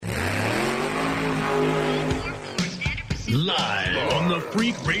Live on the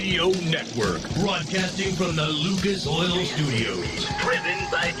Freak Radio Network, broadcasting from the Lucas Oil Studios. Driven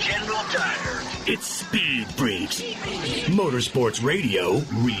by General Tire. It's Speed Freaks. Motorsports Radio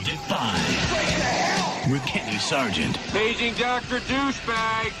redefined. With Kenny Sargent. Paging Dr.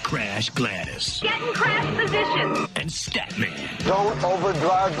 Douchebag. Crash Gladys. Get in crash position. And Statman. Don't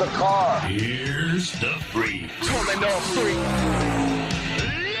overdrive the car. Here's the Freaks. Come on, now, freak.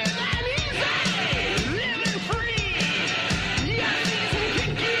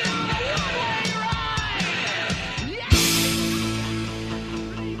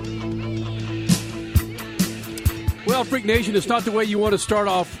 Well, Freak Nation, it's not the way you want to start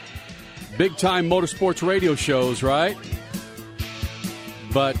off big-time motorsports radio shows, right?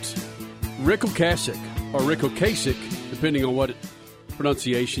 But Rick Ocasek, or Rick Ocasek, depending on what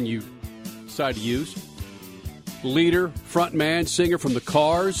pronunciation you decide to use, leader, frontman, singer from the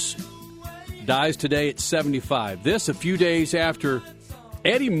Cars, dies today at 75. This a few days after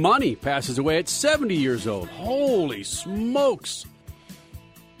Eddie Money passes away at 70 years old. Holy smokes.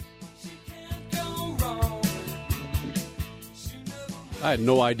 I had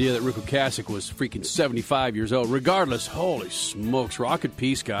no idea that Rick Ocasek was freaking 75 years old. Regardless, holy smokes, rocket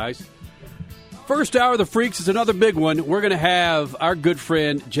peace, guys. First hour of the Freaks is another big one. We're going to have our good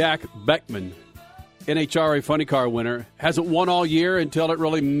friend Jack Beckman, NHRA Funny Car winner. Hasn't won all year until it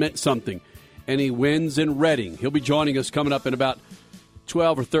really meant something. And he wins in Reading. He'll be joining us coming up in about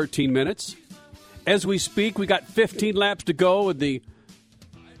 12 or 13 minutes. As we speak, we got 15 laps to go at the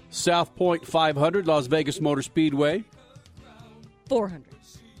South Point 500, Las Vegas Motor Speedway. 400.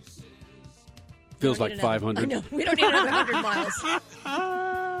 Feels like 500. No, we don't need another 100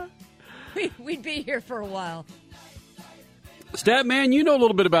 miles. We'd be here for a while. Statman, you know a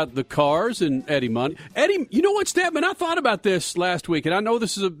little bit about the Cars and Eddie Money. Eddie, you know what, Statman? I thought about this last week, and I know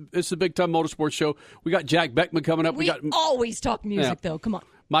this is a big-time motorsports show. We got Jack Beckman coming up. We got always talk music, though. Come on.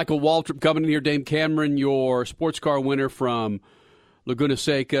 Michael Waltrip coming in here. Dame Cameron, your sports car winner from Laguna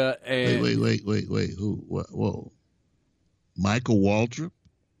Seca. And Wait. Who? Whoa. Michael Waltrip?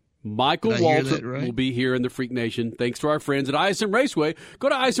 Michael Waltrip will be here in the Freak Nation. Thanks to our friends at ISM Raceway. Go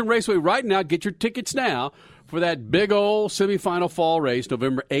to ISM Raceway right now. Get your tickets now for that big old semifinal fall race,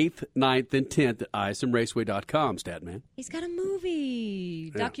 November 8th, 9th, and 10th at ismraceway.com, Statman. He's got a movie,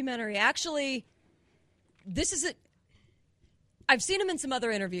 documentary. Actually, this is I've seen him in some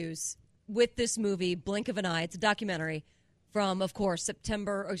other interviews with this movie, Blink of an Eye. It's a documentary from, of course,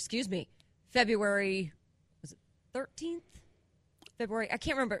 February, was it 13th? February, I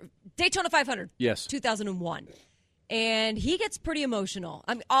can't remember. Daytona 500. Yes. 2001. And he gets pretty emotional.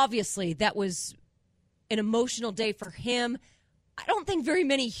 I mean, obviously, that was an emotional day for him. I don't think very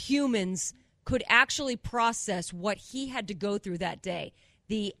many humans could actually process what he had to go through that day.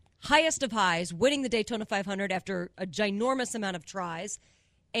 The highest of highs, winning the Daytona 500 after a ginormous amount of tries,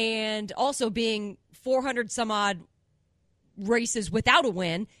 and also being 400-some-odd races without a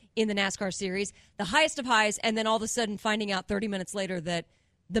win in the NASCAR series, the highest of highs, and then all of a sudden finding out 30 minutes later that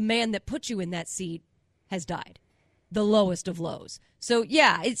the man that put you in that seat has died. The lowest of lows. So,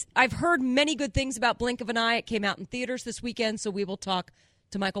 yeah, I've heard many good things about Blink of an Eye. It came out in theaters this weekend, so we will talk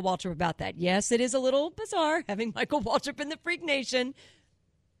to Michael Waltrip about that. Yes, it is a little bizarre having Michael Waltrip in the Freak Nation,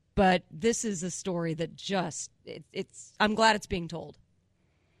 but this is a story that I'm glad it's being told.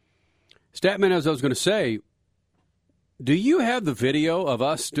 Statman, as I was going to say, do you have the video of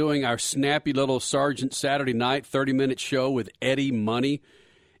us doing our snappy little Sergeant Saturday night 30-minute show with Eddie Money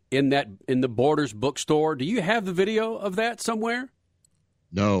in the Borders bookstore? Do you have the video of that somewhere?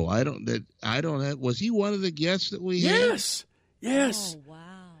 No, I don't have. Was he one of the guests that we had? Yes. Oh, wow.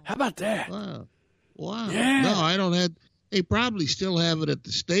 How about that? Wow. Yeah. No, I don't have. They probably still have it at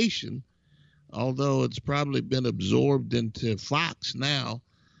the station, although it's probably been absorbed into Fox now.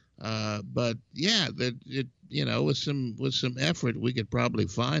 But yeah, with some effort, we could probably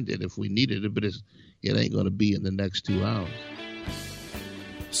find it if we needed it, but it ain't going to be in the next 2 hours.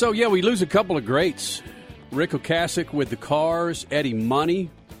 So, yeah, we lose a couple of greats. Rick Ocasek with the Cars, Eddie Money,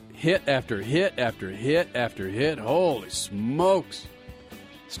 hit after hit after hit after hit. Holy smokes.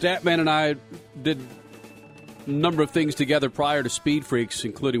 Statman and I did a number of things together prior to Speed Freaks,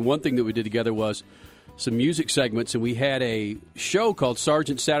 including one thing that we did together was some music segments, and we had a show called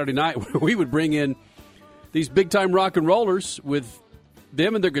Sergeant Saturday Night where we would bring in these big-time rock and rollers with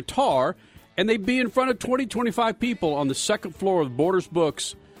them and their guitar, and they'd be in front of 20, 25 people on the second floor of Borders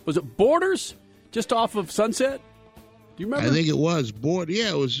Books. Was it Borders? Just off of Sunset? Do you remember? I think it was.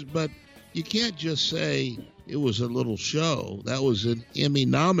 Yeah, it was, but you can't just say it was a little show. That was an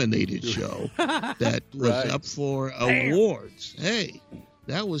Emmy-nominated show that was up for awards. Hey,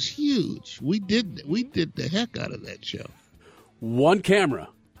 That was huge. We did the heck out of that show. One camera.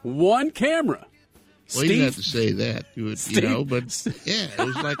 Well, you didn't have to say that, but yeah, it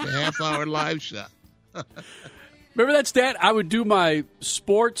was like a half-hour live shot. Remember that stat? I would do my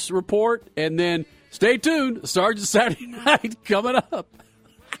sports report, and then stay tuned, Sergeant Saturday Night coming up.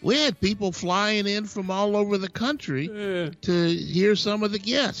 We had people flying in from all over the country to hear some of the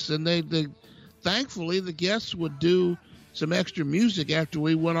guests, and thankfully the guests would do some extra music after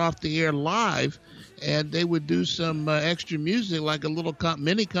we went off the air live, and they would do some extra music, like a little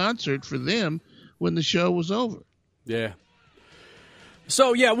mini concert for them when the show was over. Yeah.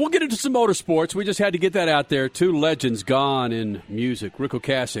 So, yeah, we'll get into some motorsports. We just had to get that out there. Two legends gone in music, Rick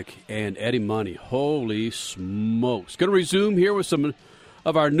Ocasek and Eddie Money. Holy smokes. Going to resume here with some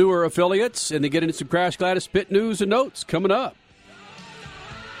of our newer affiliates, and then get into some Crash Gladys Pit news and notes coming up.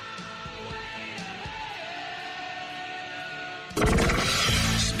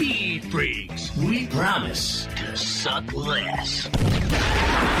 Speed Freaks, we promise to suck less.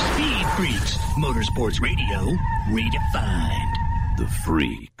 Speed Freaks, Motorsports Radio, redefined. The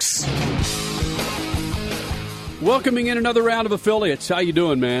Freaks. Welcoming in another round of affiliates. How you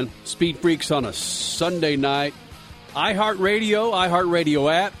doing, man? Speed Freaks on a Sunday night.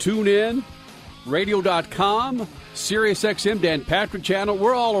 iHeartRadio app, tune in, radio.com, SiriusXM, Dan Patrick channel.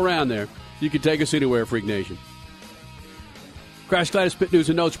 We're all around there. You can take us anywhere, Freak Nation. Crash Gladys Pit News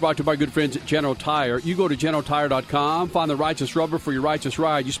and Notes brought to you by good friends at General Tire. You go to GeneralTire.com, find the righteous rubber for your righteous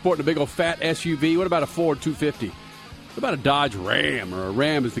ride. You sporting a big old fat SUV. What about a Ford 250? What about a Dodge Ram, or a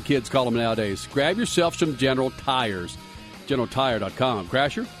Ram as the kids call them nowadays? Grab yourself some General Tires. GeneralTire.com.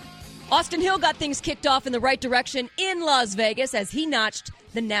 Crasher? Austin Hill got things kicked off in the right direction in Las Vegas as he notched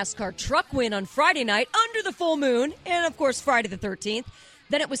the NASCAR truck win on Friday night under the full moon, and, of course, Friday the 13th.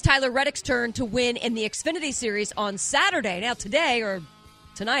 Then it was Tyler Reddick's turn to win in the Xfinity Series on Saturday. Now today, or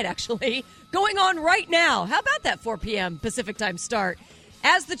tonight actually, going on right now. How about that 4 p.m. Pacific time start?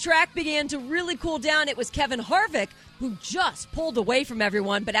 As the track began to really cool down, it was Kevin Harvick who just pulled away from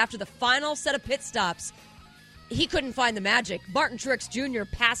everyone. But after the final set of pit stops, he couldn't find the magic. Martin Truex Jr.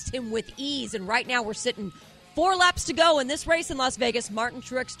 passed him with ease. And right now we're sitting 4 laps to go in this race in Las Vegas. Martin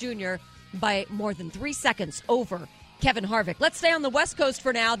Truex Jr. by more than 3 seconds over Kevin Harvick. Let's stay on the West Coast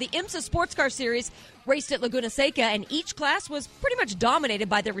for now. The IMSA Sports Car Series raced at Laguna Seca, and each class was pretty much dominated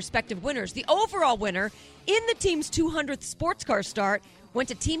by their respective winners. The overall winner in the team's 200th sports car start went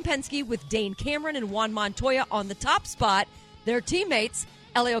to Team Penske with Dane Cameron and Juan Montoya on the top spot. Their teammates,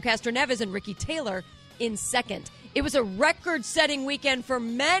 Elio Castroneves and Ricky Taylor, in second. It was a record-setting weekend for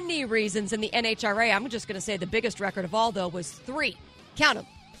many reasons in the NHRA. I'm just going to say the biggest record of all, though, was 3. Count them.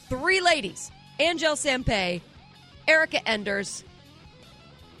 3 ladies. Angelle Sampey, Erica Enders,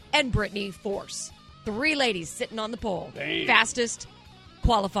 and Brittany Force. 3 ladies sitting on the pole. Damn. Fastest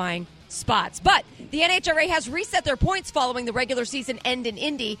qualifying spots. But the NHRA has reset their points following the regular season end in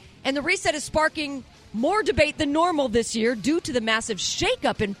Indy, and the reset is sparking more debate than normal this year due to the massive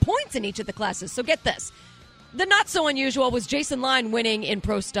shakeup in points in each of the classes. So get this. The not so unusual was Jason Line winning in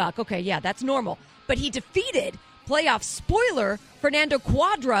Pro Stock. Okay, yeah, that's normal. But he defeated playoff spoiler Fernando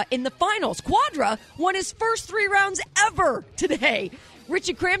Quadra in the finals. Quadra won his first 3 rounds ever today.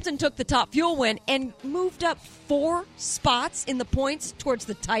 Richie Crampton took the top fuel win and moved up 4 spots in the points towards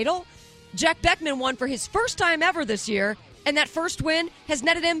the title. Jack Beckman won for his first time ever this year, and that first win has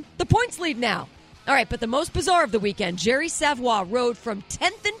netted him the points lead now. All right, but the most bizarre of the weekend, Jerry Savoy rode from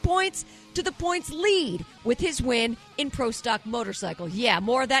 10th in points to the points lead with his win in Pro Stock Motorcycle. Yeah,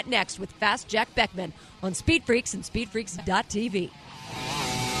 more of that next with Fast Jack Beckman on Speed Freaks and SpeedFreaks.tv.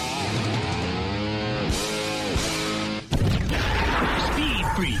 Speed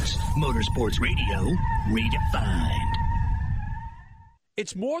Freaks, Motorsports Radio, redefined.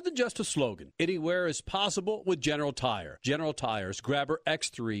 It's more than just a slogan. Anywhere is possible with General Tire. General Tire's Grabber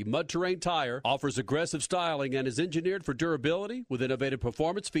X3 mud terrain tire offers aggressive styling and is engineered for durability with innovative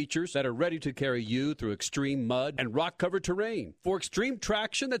performance features that are ready to carry you through extreme mud and rock-covered terrain. For extreme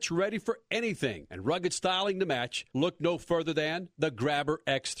traction that's ready for anything and rugged styling to match, look no further than the Grabber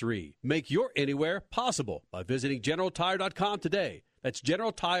X3. Make your anywhere possible by visiting GeneralTire.com today. That's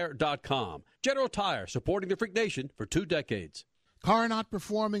GeneralTire.com. General Tire, supporting the Freak Nation for 2 decades. Car not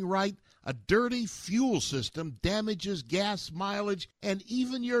performing right, a dirty fuel system damages gas mileage and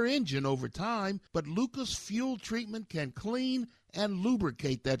even your engine over time, but Lucas Fuel Treatment can clean and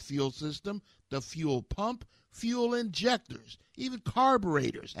lubricate that fuel system, the fuel pump, fuel injectors, even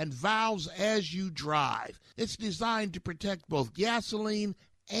carburetors and valves as you drive. It's designed to protect both gasoline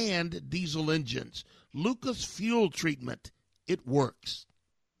and diesel engines. Lucas Fuel Treatment. It works.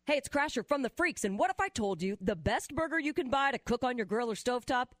 Hey, it's Crasher from the Freaks, and what if I told you the best burger you can buy to cook on your grill or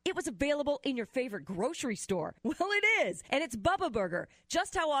stovetop, it was available in your favorite grocery store? Well, it is, and it's Bubba Burger.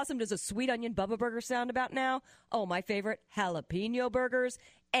 Just how awesome does a sweet onion Bubba Burger sound about now? Oh, my favorite, jalapeno burgers,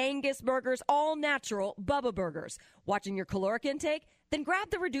 Angus burgers, all natural Bubba Burgers. Watching your caloric intake? Then grab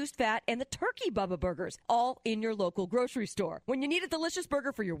the reduced fat and the turkey Bubba Burgers, all in your local grocery store. When you need a delicious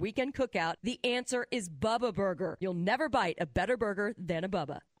burger for your weekend cookout, the answer is Bubba Burger. You'll never bite a better burger than a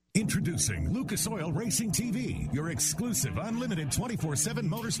Bubba. Introducing Lucas Oil Racing TV, your exclusive unlimited 24/7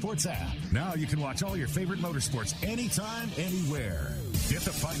 motorsports app. Now you can watch all your favorite motorsports anytime, anywhere. Get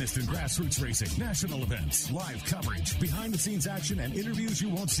the finest in grassroots racing, national events, live coverage, behind-the-scenes action, and interviews you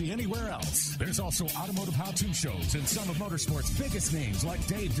won't see anywhere else. There's also automotive how-to shows and some of motorsports' biggest names like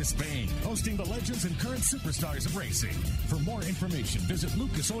Dave Despain, hosting the legends and current superstars of racing. For more information, visit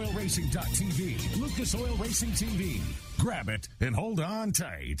lucasoilracing.tv. Lucas Oil Racing TV. Grab it and hold on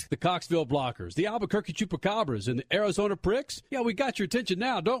tight. The Coxville Blockers, the Albuquerque Chupacabras, and the Arizona Pricks? Yeah, we got your attention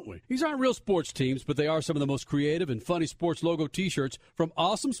now, don't we? These aren't real sports teams, but they are some of the most creative and funny sports logo t-shirts from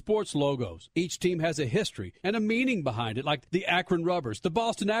Awesome Sports Logos. Each team has a history and a meaning behind it, like the Akron Rubbers, the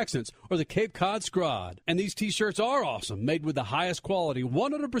Boston Accents, or the Cape Cod Scrod. And these t-shirts are awesome, made with the highest quality,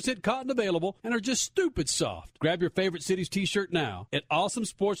 100% cotton available, and are just stupid soft. Grab your favorite city's t-shirt now at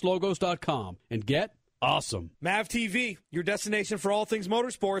awesomesportslogos.com and get awesome. MAV TV, your destination for all things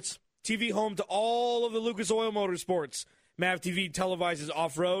motorsports. TV home to all of the Lucas Oil Motorsports. MAV TV televises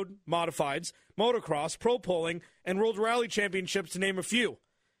off-road, modifieds, motocross, pro polling, and World Rally Championships, to name a few.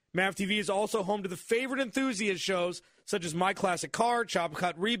 MAV TV is also home to the favorite enthusiast shows such as My Classic Car, Chop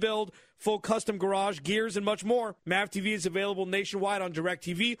Cut Rebuild, Full Custom Garage, Gears, and much more. MAV TV is available nationwide on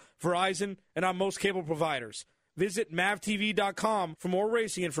DirecTV, Verizon, and on most cable providers. Visit MAVTV.com for more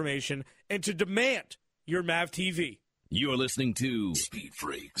racing information and to demand your MAV TV. You're listening to Speed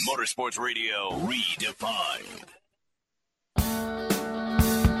Freaks Motorsports Radio Redefined.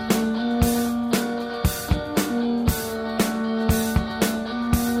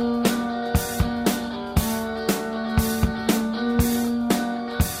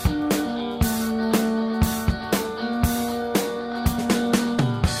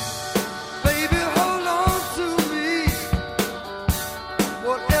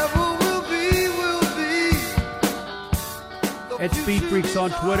 At Speed Freaks on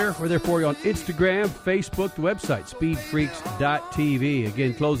Twitter. We're there for you on Instagram, Facebook, the website, speedfreaks.tv.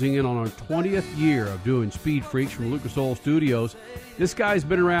 Again, closing in on our 20th year of doing Speed Freaks from Lucas Oil Studios. This guy's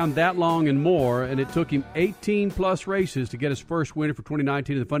been around that long and more, and it took him 18-plus races to get his first winner for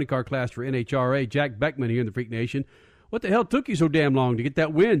 2019 in the funny car class for NHRA. Jack Beckman here in the Freak Nation. What the hell took you so damn long to get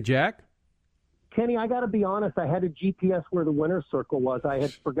that win, Jack? Kenny, I got to be honest. I had a GPS where the winner's circle was. I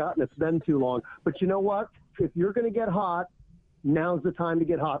had forgotten. It's been too long. But you know what? If you're going to get hot, now's the time to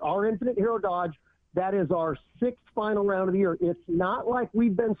get hot. Our Infinite Hero Dodge, that is our 6th final round of the year. It's not like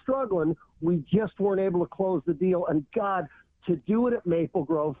we've been struggling. We just weren't able to close the deal. And, God, to do it at Maple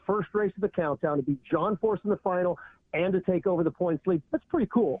Grove, first race of the countdown, to beat John Force in the final and to take over the points lead, that's pretty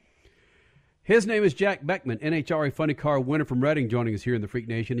cool. His name is Jack Beckman, NHRA Funny Car winner from Reading, joining us here in the Freak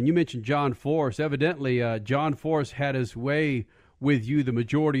Nation. And you mentioned John Force. Evidently, John Force had his way with you the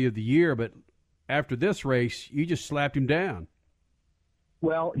majority of the year, but after this race, you just slapped him down.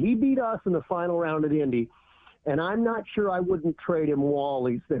 Well, he beat us in the final round at Indy, and I'm not sure I wouldn't trade him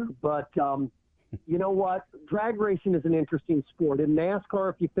Wally's there. But you know what? Drag racing is an interesting sport. In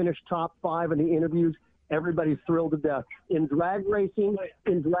NASCAR, if you finish top 5 in the interviews, everybody's thrilled to death. In drag racing,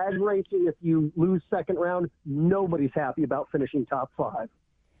 if you lose second round, nobody's happy about finishing top 5.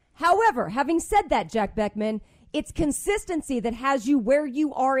 However, having said that, Jack Beckman, it's consistency that has you where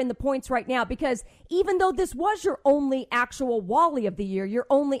you are in the points right now, because even though this was your only actual Wally of the year, your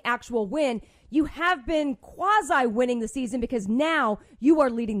only actual win, you have been quasi-winning the season because now you are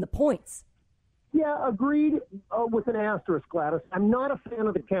leading the points. Yeah, agreed with an asterisk, Gladys. I'm not a fan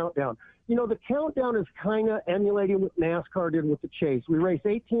of the countdown. You know, the countdown is kind of emulating what NASCAR did with the chase. We race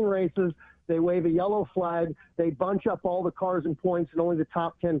 18 races. They wave a yellow flag. They bunch up all the cars and points, and only the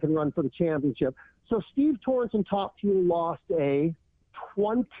top 10 can run for the championship. So Steve Torrence in top 2 lost a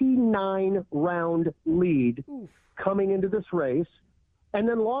 29-round lead coming into this race, and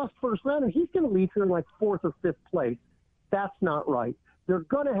then lost first round, and he's going to leave here in like 4th or 5th place. That's not right. They're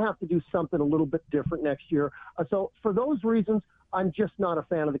going to have to do something a little bit different next year. So for those reasons, I'm just not a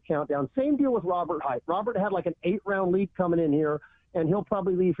fan of the countdown. Same deal with Robert Hight. Robert had like an 8-round lead coming in here, and he'll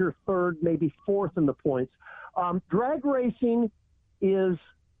probably leave here 3rd, maybe 4th in the points. Drag racing is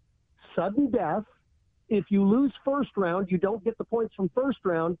sudden death. If you lose first round, you don't get the points from first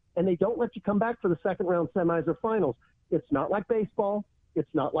round, and they don't let you come back for the second round semis or finals. It's not like baseball. It's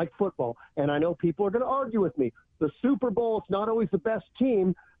not like football. And I know people are going to argue with me. The Super Bowl, it's not always the best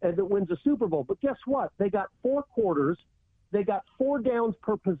team that wins the Super Bowl. But guess what? They got 4 quarters. They got 4 downs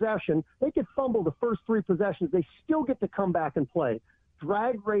per possession. They could fumble the first 3 possessions. They still get to come back and play.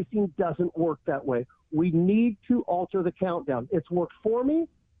 Drag racing doesn't work that way. We need to alter the countdown. It's worked for me.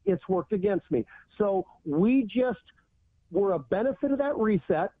 It's worked against me. So we just were a benefit of that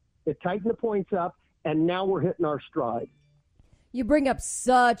reset. It tightened the points up, and now we're hitting our stride. You bring up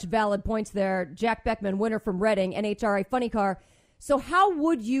such valid points there. Jack Beckman, winner from Reading, NHRA Funny Car. So how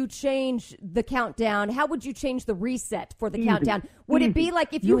would you change the countdown? How would you change the reset for the countdown? Would it be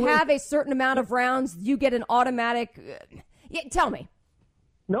like if you have a certain amount of rounds, you get an automatic... tell me.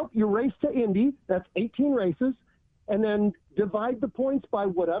 Nope, you race to Indy. That's 18 races. And then divide the points by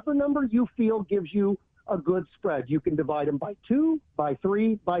whatever number you feel gives you a good spread. You can divide them by 2, by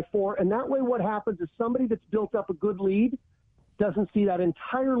 3, by 4. And that way what happens is somebody that's built up a good lead doesn't see that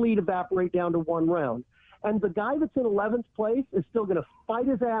entire lead evaporate down to 1 round. And the guy that's in 11th place is still going to fight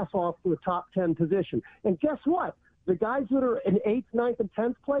his ass off for the top 10 position. And guess what? The guys that are in 8th, 9th, and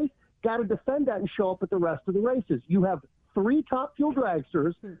 10th place got to defend that and show up at the rest of the races. You have 3 top fuel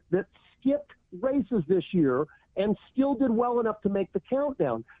dragsters that skipped races this year and still did well enough to make the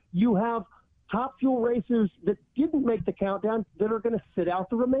countdown. You have top fuel racers that didn't make the countdown that are going to sit out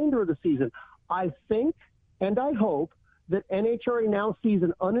the remainder of the season. I think and I hope that NHRA now sees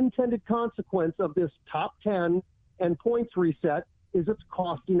an unintended consequence of this top 10 and points reset is it's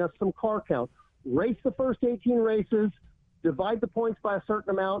costing us some car count. Race the first 18 races, divide the points by a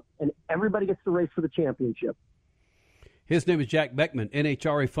certain amount, and everybody gets to race for the championship. His name is Jack Beckman,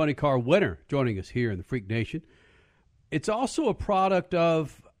 NHRA Funny Car winner, joining us here in the Freak Nation. It's also a product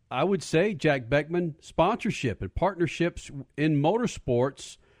of, I would say, Jack Beckman sponsorship and partnerships in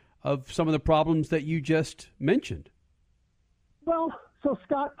motorsports of some of the problems that you just mentioned. Well, so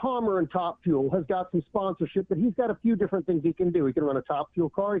Scott Palmer in Top Fuel has got some sponsorship, but he's got a few different things he can do. He can run a Top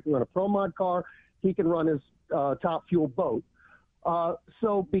Fuel car. He can run a Pro Mod car. He can run his Top Fuel boat.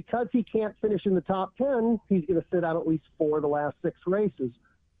 So because he can't finish in the top 10, he's going to sit out at least 4 of the last 6 races.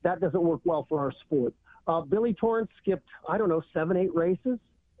 That doesn't work well for our sport. Billy Torrance skipped, 7, 8 races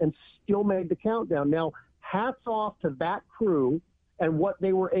and still made the countdown. Now, hats off to that crew and what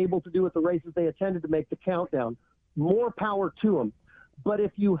they were able to do at the races they attended to make the countdown. More power to them. But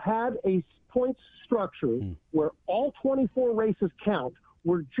if you had a points structure where all 24 races count,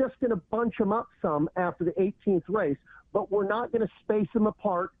 we're just going to bunch them up some after the 18th race, but we're not going to space them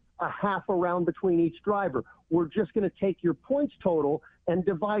apart a half a round between each driver. We're just going to take your points total and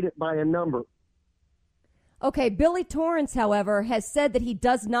divide it by a number. Okay, Billy Torrance, however, has said that he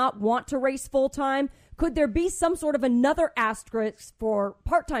does not want to race full-time. Could there be some sort of another asterisk for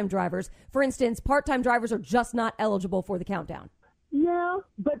part-time drivers? For instance, part-time drivers are just not eligible for the countdown. Yeah,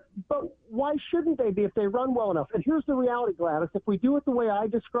 but why shouldn't they be if they run well enough? And here's the reality, Gladys. If we do it the way I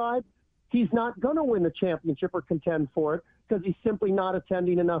described, he's not going to win the championship or contend for it because he's simply not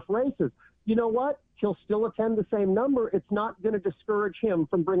attending enough races. You know what? He'll still attend the same number. It's not going to discourage him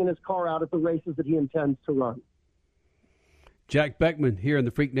from bringing his car out at the races that he intends to run. Jack Beckman here in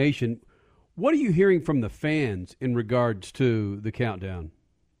the Freak Nation. What are you hearing from the fans in regards to the countdown?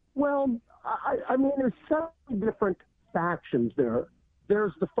 Well, I mean, there's several different factions there.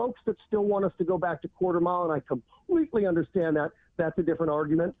 There's the folks that still want us to go back to quarter mile, and I completely understand that. That's a different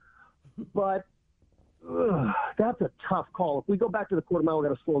argument. But that's a tough call. If we go back to the quarter mile, we've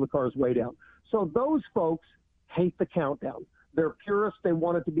got to slow the cars way down. So those folks hate the countdown. They're purists. They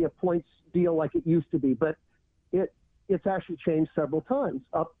want it to be a points deal like it used to be. But it's actually changed several times.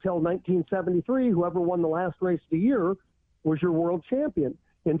 Up till 1973, whoever won the last race of the year was your world champion.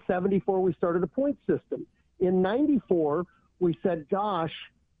 In 74, we started a point system. In 94, we said, gosh,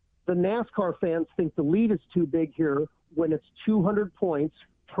 the NASCAR fans think the lead is too big here when it's 200 points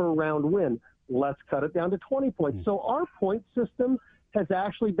per round win. Let's cut it down to 20 points. So our point system has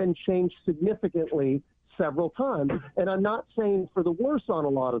actually been changed significantly several times. And I'm not saying for the worse on a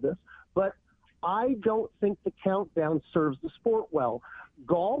lot of this, but I don't think the countdown serves the sport well.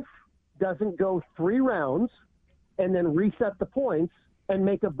 Golf doesn't go 3 rounds and then reset the points and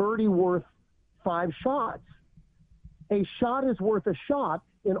make a birdie worth 5 shots. A shot is worth a shot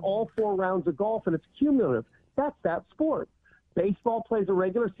in all 4 rounds of golf, and it's cumulative. That's that sport. Baseball plays a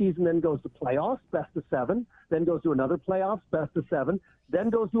regular season, then goes to playoffs, best of 7, then goes to another playoffs, best of 7,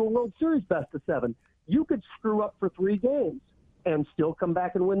 then goes to a World Series, best of 7. You could screw up for 3 games and still come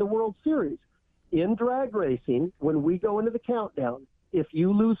back and win the World Series. In drag racing, when we go into the countdown, if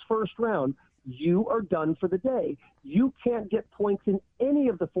you lose first round, you are done for the day. You can't get points in any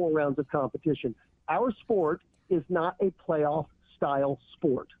of the 4 rounds of competition. Our sport is not a playoff style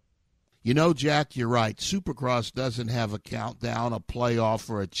sport. You know, Jack, you're right. Supercross doesn't have a countdown, a playoff,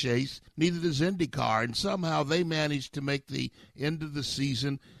 or a chase. Neither does IndyCar, and somehow they managed to make the end of the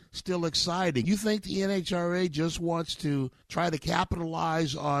season still exciting. You think the NHRA just wants to try to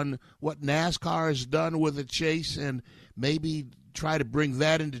capitalize on what NASCAR has done with a chase and maybe try to bring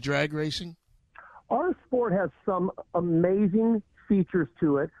that into drag racing? Our sport has some amazing features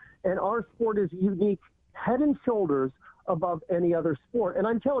to it, and our sport is unique head and shoulders above any other sport. And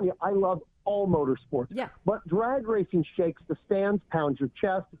I'm telling you, I love all motorsports. Yeah. But drag racing shakes the stands, pounds your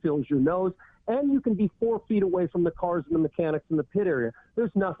chest, fills your nose, and you can be 4 feet away from the cars and the mechanics in the pit area.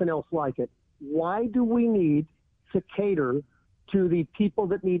 There's nothing else like it. Why do we need to cater to the people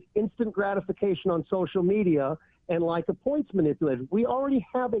that need instant gratification on social media and like a points manipulator? We already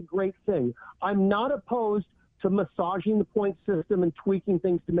have a great thing. I'm not opposed to massaging the point system and tweaking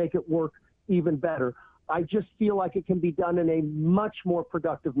things to make it work even better. I just feel like it can be done in a much more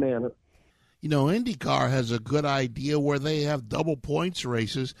productive manner. You know, IndyCar has a good idea where they have double points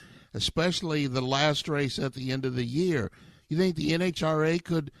races, especially the last race at the end of the year. You think the NHRA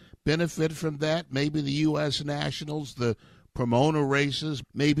could benefit from that? Maybe the U.S. Nationals, the Pomona races,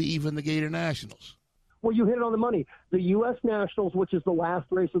 maybe even the Gator Nationals? Well, you hit it on the money. The U.S. Nationals, which is the last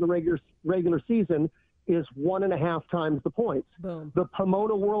race of the regular season, is 1.5 times the points. Boom. The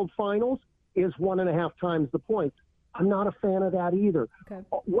Pomona World Finals is 1.5 times the points. I'm not a fan of that either. Okay.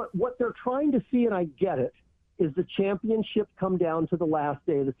 What they're trying to see, and I get it, is the championship come down to the last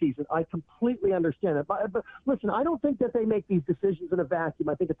day of the season. I completely understand it. But listen, I don't think that they make these decisions in a vacuum.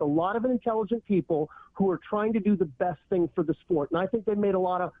 I think it's a lot of intelligent people who are trying to do the best thing for the sport. And I think they've made a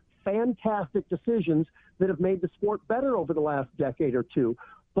lot of fantastic decisions that have made the sport better over the last decade or two.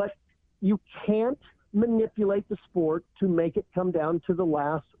 But you can't manipulate the sport to make it come down to the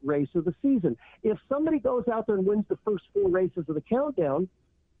last race of the season. If somebody goes out there and wins the first 4 races of the countdown,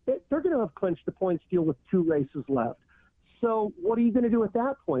 they're going to have clinched the points deal with 2 races left. So what are you going to do at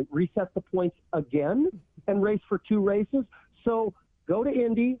that point? Reset the points again and race for 2 races? So go to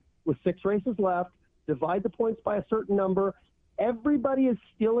Indy with 6 races left, divide the points by a certain number. Everybody is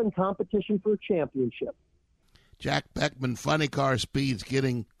still in competition for a championship. Jack Beckman, funny car speed's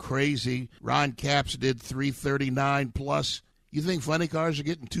getting crazy. Ron Capps did 339 plus. You think funny cars are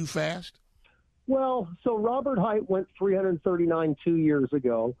getting too fast? Well, so Robert Hight went 339 2 years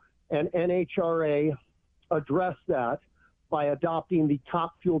ago, and NHRA addressed that by adopting the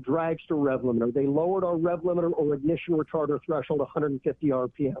top fuel dragster rev limiter. They lowered our rev limiter or ignition retarder threshold 150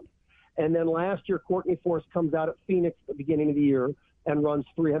 RPM. And then last year, Courtney Force comes out at Phoenix at the beginning of the year and runs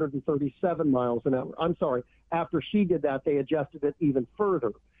 337 miles an hour. I'm sorry. After she did that, they adjusted it even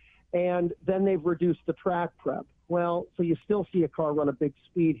further. And then they've reduced the track prep. Well, so you still see a car run a big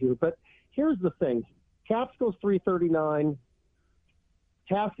speed here. But here's the thing. Capps goes 339.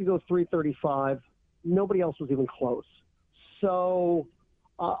 Tasky goes 335. Nobody else was even close. So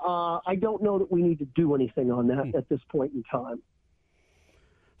I don't know that we need to do anything on that at this point in time.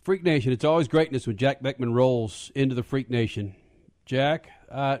 Freak Nation, it's always greatness when Jack Beckman rolls into the Freak Nation. Jack,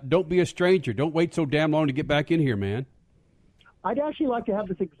 don't be a stranger. Don't wait so damn long to get back in here, man. I'd actually like to have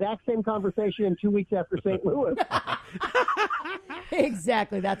this exact same conversation in 2 weeks after St. Louis.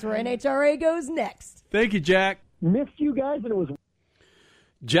 Exactly. That's where NHRA goes next. Thank you, Jack. Missed you guys, and it was...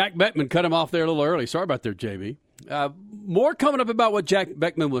 Jack Beckman cut him off there a little early. Sorry about that, JB. More coming up about what Jack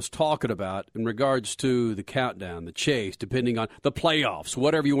Beckman was talking about in regards to the countdown, the chase, depending on the playoffs,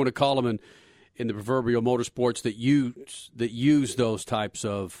 whatever you want to call them in the proverbial motorsports that use those types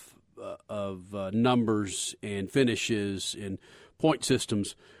of numbers and finishes and point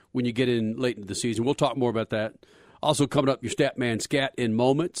systems when you get in late into the season. We'll talk more about that. Also coming up, your Statman Scat in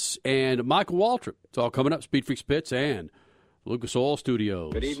moments, and Michael Waltrip. It's all coming up. Speed Freaks Pits and Lucas Oil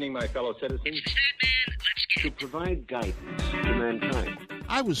Studios. Good evening, my fellow citizens. To provide guidance to mankind.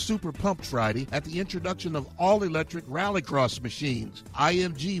 I was super pumped Friday at the introduction of all-electric rallycross machines.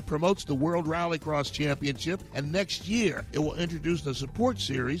 IMG promotes the World Rallycross Championship, and next year it will introduce a support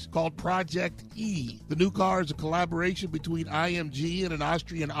series called Project E. The new car is a collaboration between IMG and an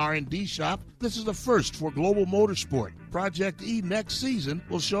Austrian R&D shop. This is the first for global motorsport. Project E next season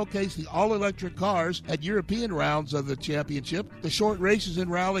will showcase the all-electric cars at European rounds of the championship. The short races in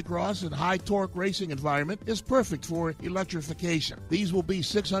rallycross and high-torque racing environment is perfect for electrification. These will be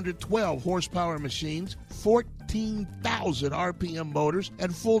 612 horsepower machines, 14,000 RPM motors,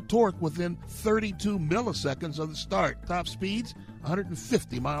 and full torque within 32 milliseconds of the start. Top speeds,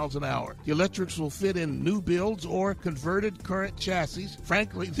 150 miles an hour. The electrics will fit in new builds or converted current chassis.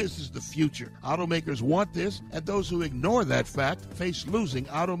 Frankly, this is the future. Automakers want this, and those who ignore that fact face losing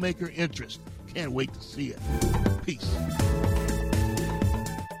automaker interest. Can't wait to see it. Peace.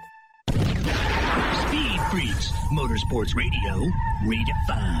 Sports. Motorsports Radio,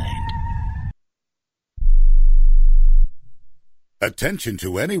 redefined. Attention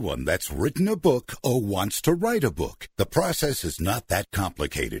to anyone that's written a book or wants to write a book. The process is not that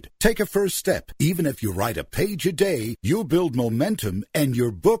complicated. Take a first step. Even if you write a page a day, you'll build momentum and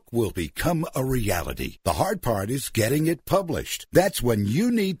your book will become a reality. The hard part is getting it published. That's when you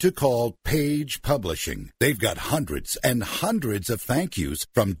need to call Page Publishing. They've got hundreds and hundreds of thank yous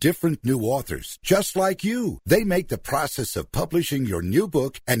from different new authors, just like you. They make the process of publishing your new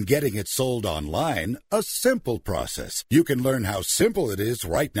book and getting it sold online a simple process. You can learn how simple it is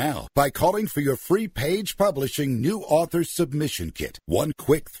right now by calling for your free Page Publishing new author submission kit. One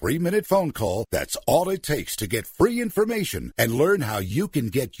quick 3-minute phone call, that's all it takes to get free information and learn how you can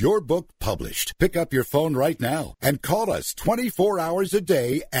get your book published. Pick up your phone right now and call us 24 hours a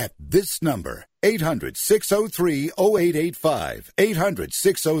day at this number. 800-603-0885.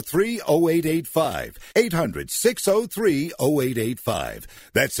 800-603-0885. 800-603-0885.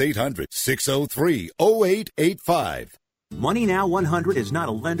 That's 800-603-0885. Money Now 100 is not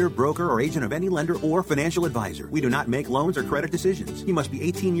a lender, broker, or agent of any lender or financial advisor. We do not make loans or credit decisions. You must be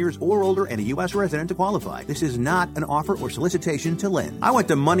 18 years or older and a U.S. resident to qualify. This is not an offer or solicitation to lend. I went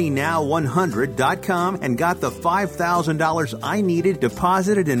to MoneyNow100.com and got the $5,000 I needed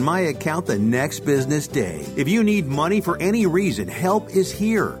deposited in my account the next business day. If you need money for any reason, help is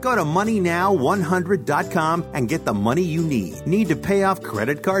here. Go to MoneyNow100.com and get the money you need. Need to pay off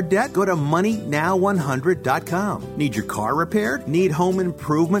credit card debt? Go to MoneyNow100.com. Need your car repaired? Need home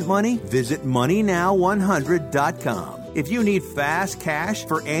improvement money? Visit MoneyNow100.com. If you need fast cash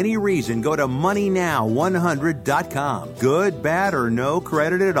for any reason, go to MoneyNow100.com. Good, bad, or no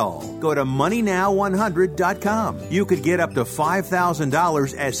credit at all. Go to MoneyNow100.com. You could get up to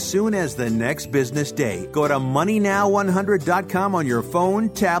 $5,000 as soon as the next business day. Go to MoneyNow100.com on your phone,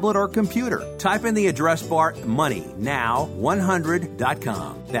 tablet, or computer. Type in the address bar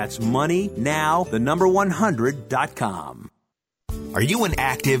MoneyNow100.com. That's MoneyNow100.com. Are you an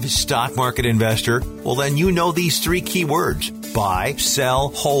active stock market investor? Well, then you know these 3 key words: buy, sell,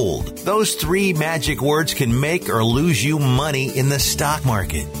 hold. Those 3 magic words can make or lose you money in the stock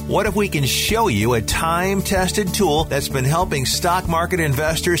market. What if we can show you a time-tested tool that's been helping stock market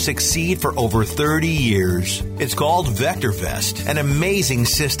investors succeed for over 30 years? It's called VectorVest, an amazing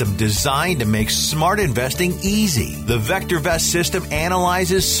system designed to make smart investing easy. The VectorVest system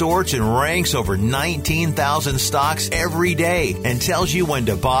analyzes, sorts, and ranks over 19,000 stocks every day and tells you when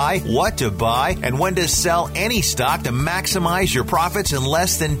to buy, what to buy, and when to sell any stock to maximize your profits in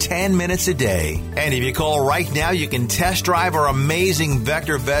less than 10 minutes a day. And if you call right now, you can test drive our amazing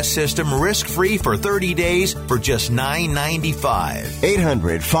VectorVest system risk-free for 30 days for just $9.95.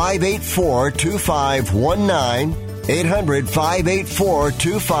 800-584-2519.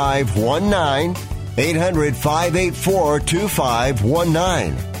 800-584-2519.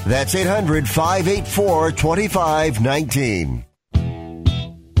 800-584-2519. That's 800-584-2519.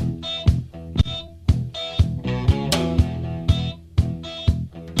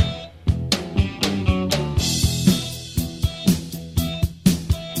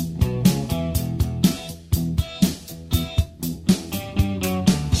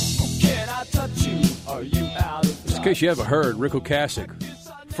 In case you haven't heard, Rick Ocasek,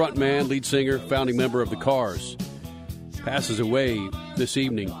 frontman, lead singer, founding member of the Cars, passes away this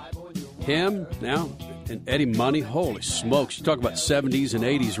evening. Him now and Eddie Money, holy smokes! You talk about 70s and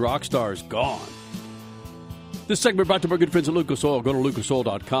 80s rock stars gone. This segment brought to you by our good friends at Lucas Oil. Go to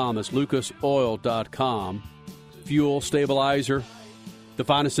lucasoil.com. That's lucasoil.com. Fuel stabilizer, the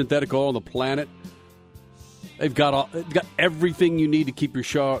finest synthetic oil on the planet. They've got everything you need to keep your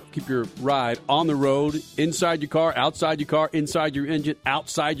ride on the road, inside your car, outside your car, inside your engine,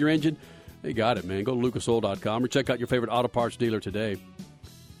 outside your engine. They got it, man. Go to lucasoil.com or check out your favorite auto parts dealer today.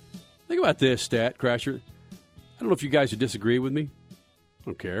 Think about this stat, Crasher. I don't know if you guys would disagree with me. I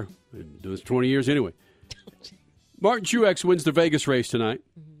don't care. I've been doing this 20 years anyway. Martin Truex wins the Vegas race tonight.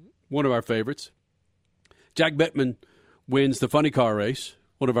 One of our favorites. Jack Beckman wins the funny car race.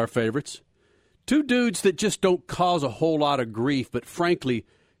 One of our favorites. 2 dudes that just don't cause a whole lot of grief, but frankly,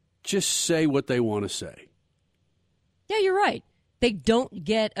 just say what they want to say. Yeah, you're right. They don't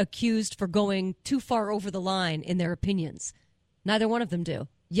get accused for going too far over the line in their opinions. Neither one of them do.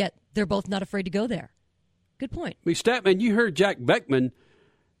 Yet they're both not afraid to go there. Good point. I mean, Statman, you heard Jack Beckman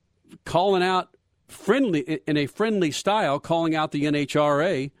calling out in a friendly style, calling out the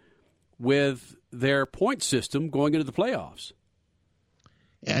NHRA with their point system going into the playoffs.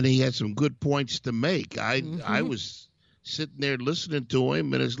 And he had some good points to make. I was sitting there listening to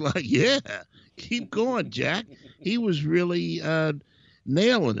him, and it's like, yeah, keep going, Jack. He was really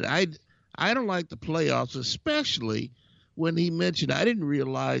nailing it. I don't like the playoffs, especially when he mentioned, I didn't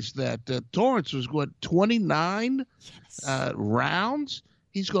realize that Torrance was going 29 rounds.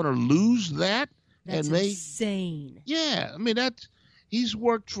 He's going to lose that. That's insane. Yeah, I mean, he's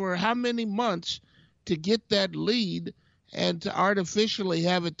worked for how many months to get that lead and to artificially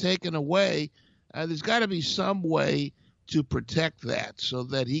have it taken away. There's got to be some way to protect that so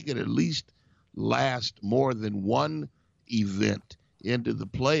that he could at least last more than one event into the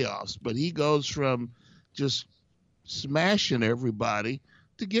playoffs. But he goes from just smashing everybody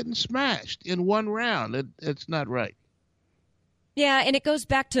to getting smashed in one round. It's not right. Yeah, and it goes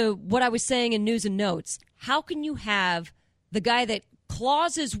back to what I was saying in News and Notes. How can you have the guy that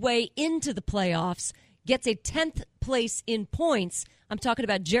claws his way into the playoffs, gets a 10th place in points? I'm talking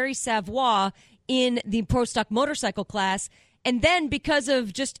about Jerry Savoie in the Pro Stock Motorcycle class. And then because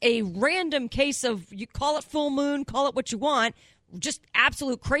of just a random case of, you call it full moon, call it what you want, just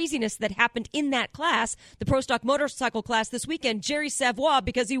absolute craziness that happened in that class, the Pro Stock Motorcycle class this weekend, Jerry Savoie,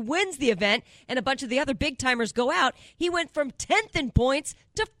 because he wins the event and a bunch of the other big timers go out, he went from 10th in points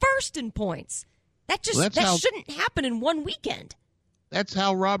to 1st in points. That shouldn't happen in one weekend. That's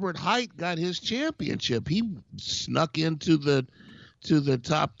how Robert Hight got his championship. He snuck into the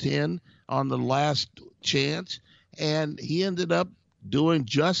top 10 on the last chance, and he ended up doing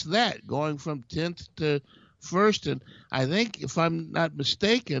just that, going from 10th to 1st. And I think, if I'm not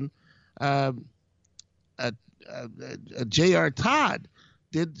mistaken, J.R. Todd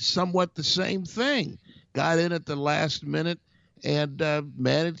did somewhat the same thing. Got in at the last minute and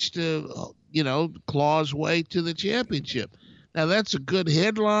managed to, claw his way to the championship. Now, that's a good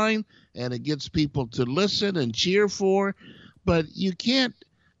headline, and it gets people to listen and cheer for, but you can't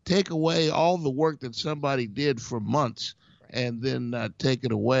take away all the work that somebody did for months and then take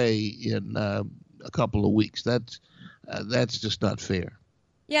it away in a couple of weeks. That's just not fair.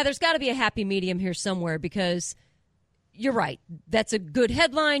 Yeah, there's got to be a happy medium here somewhere, because you're right. That's a good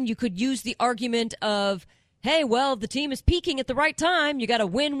headline. You could use the argument of, hey, well, the team is peaking at the right time. You got to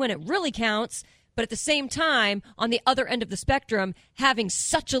win when it really counts. But at the same time, on the other end of the spectrum, having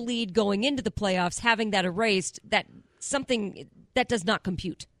such a lead going into the playoffs, having that erased, that something that does not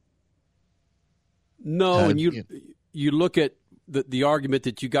compute. No, and you look at the argument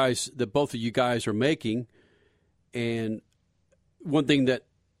that both of you guys are making, and one thing that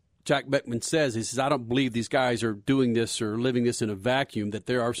Jack Beckman says is, I don't believe these guys are doing this or living this in a vacuum, that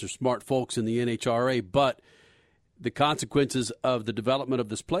there are some smart folks in the NHRA, but the consequences of the development of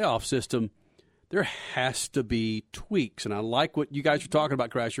this playoff system, there has to be tweaks. And I like what you guys are talking about,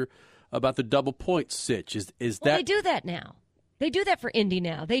 Crasher, about the double point sitch. Is that they do that now. They do that for Indy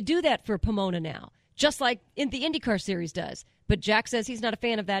now. They do that for Pomona now, just like in the IndyCar Series does. But Jack says he's not a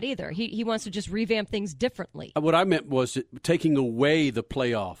fan of that either. He wants to just revamp things differently. What I meant was taking away the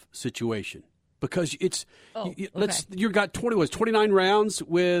playoff situation, because it's you got 29 rounds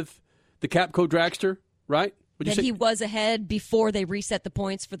with the Capco Dragster, right? That he was ahead before they reset the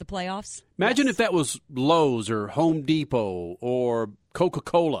points for the playoffs? Imagine if that was Lowe's or Home Depot or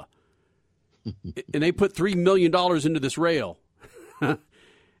Coca-Cola, and they put $3 million into this rail.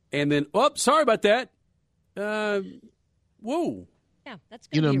 And then, sorry about that. Whoa. Yeah, that's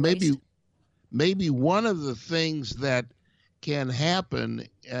going to be maybe one of the things that can happen,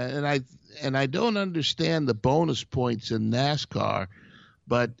 and I don't understand the bonus points in NASCAR,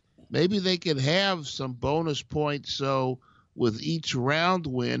 but maybe they could have some bonus points, so with each round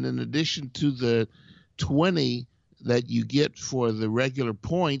win, in addition to the 20 that you get for the regular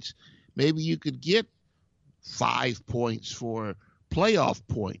points, maybe you could get 5 points for playoff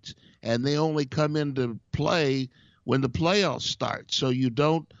points, and they only come into play when the playoffs start. So you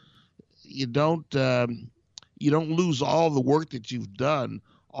don't lose all the work that you've done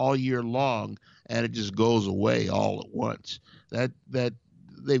all year long, and it just goes away all at once. That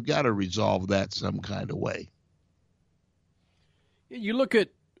they've got to resolve that some kind of way. You look at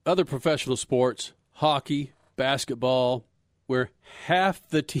other professional sports, hockey, basketball, where half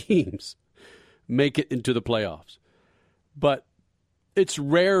the teams make it into the playoffs. But it's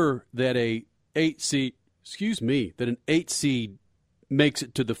rare that an 8 seed makes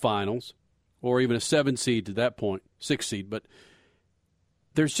it to the finals, or even a 7 seed to that point, 6 seed. But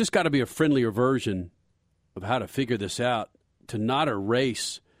there's just got to be a friendlier version of how to figure this out, to not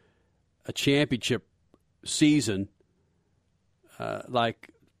erase a championship season like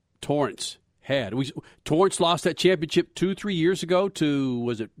Torrance had. Torrance lost that championship 2-3 years ago to,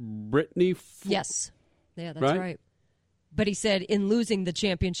 was it Brittany? Yes. Yeah, that's right. But he said in losing the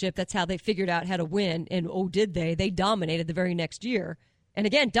championship, that's how they figured out how to win. And, did they? They dominated the very next year. And,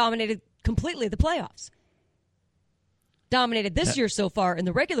 again, dominated completely the playoffs. dominated this year so far in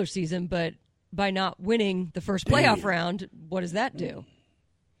the regular season, but by not winning the first playoff round, what does that do?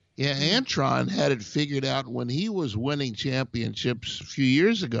 Yeah, Antron had it figured out when he was winning championships a few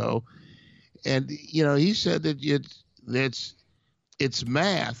years ago. And, he said that it's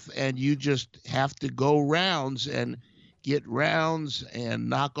math, and you just have to go rounds and get rounds and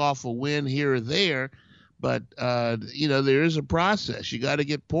knock off a win here or there. But, there is a process. You got to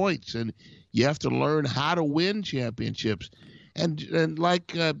get points, and you have to learn how to win championships. And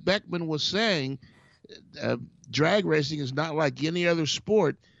like Beckman was saying, drag racing is not like any other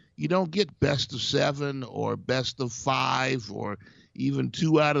sport. You don't get best of 7 or best of 5 or even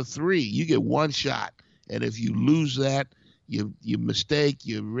 2 out of 3. You get one shot. And if you lose that, you mistake,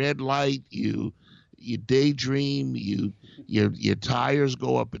 you red light, you daydream, your tires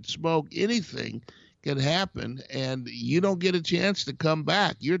go up in smoke, anything can happen, and you don't get a chance to come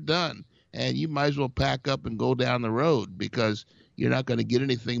back. You're done. And you might as well pack up and go down the road because you're not going to get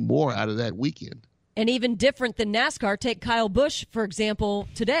anything more out of that weekend. And even different than NASCAR, take Kyle Busch, for example,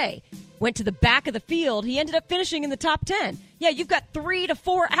 today. Went to the back of the field. He ended up finishing in the top 10. Yeah, you've got 3 to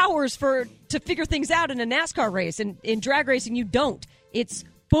 4 hours to figure things out in a NASCAR race. And in drag racing, you don't. It's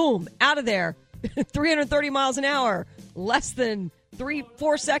boom, out of there. 330 miles an hour, less than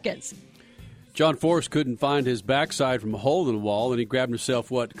 3-4 seconds. John Force couldn't find his backside from a hole in the wall, and he grabbed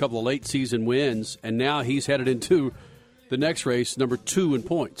himself, a couple of late-season wins, and now he's headed into the next race, number 2 in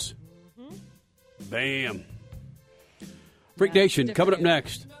points. Bam. Freak Nation, coming up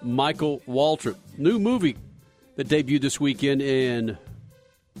next, Michael Waltrip. New movie that debuted this weekend in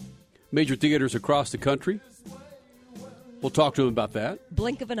major theaters across the country. We'll talk to him about that.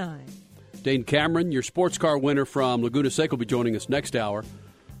 Blink of an eye. Dane Cameron, your sports car winner from Laguna Seca, will be joining us next hour.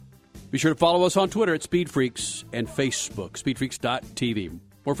 Be sure to follow us on Twitter at Speed Freaks and Facebook, speedfreaks.tv.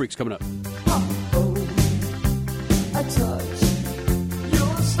 More Freaks coming up.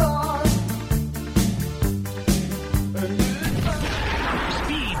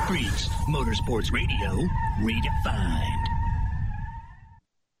 Speed Freaks, Motorsports Radio, redefined.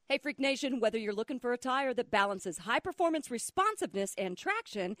 Hey, Freak Nation, whether you're looking for a tire that balances high-performance responsiveness and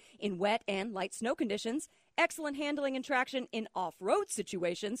traction in wet and light snow conditions, excellent handling and traction in off-road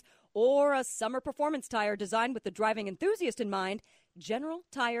situations, or a summer performance tire designed with the driving enthusiast in mind, General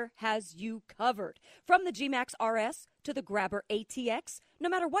Tire has you covered. From the G-Max RS to the Grabber ATX, no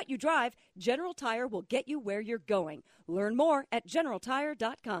matter what you drive, General Tire will get you where you're going. Learn more at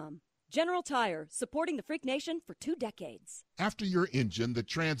GeneralTire.com. General Tire, supporting the Freak Nation for 2 decades. After your engine, the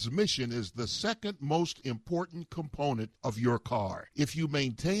transmission is the second most important component of your car. If you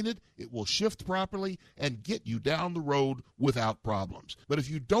maintain it, it will shift properly and get you down the road without problems. But if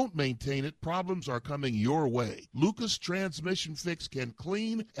you don't maintain it, problems are coming your way. Lucas Transmission Fix can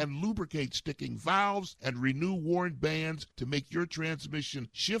clean and lubricate sticking valves and renew worn bands to make your transmission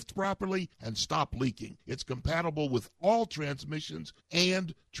shift properly and stop leaking. It's compatible with all transmissions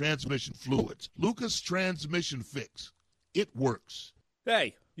and transmission fluids. Lucas Transmission Fix. It works.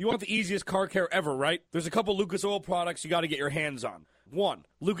 Hey, you want the easiest car care ever, right? There's a couple Lucas Oil products you got to get your hands on. 1,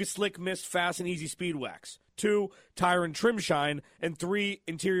 Lucas Slick Mist Fast and Easy Speed Wax. 2, Tire and Trim Shine. And 3,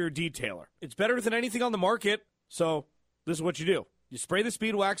 Interior Detailer. It's better than anything on the market, so this is what you do. You spray the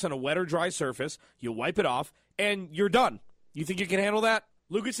Speed Wax on a wet or dry surface, you wipe it off, and you're done. You think you can handle that?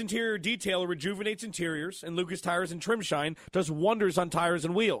 Lucas Interior Detailer rejuvenates interiors, and Lucas Tires and Trim Shine does wonders on tires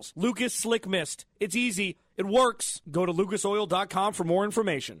and wheels. Lucas Slick Mist. It's easy. It works. Go to lucasoil.com for more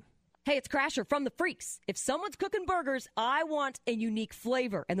information. Hey, it's Crasher from the Freaks. If someone's cooking burgers, I want a unique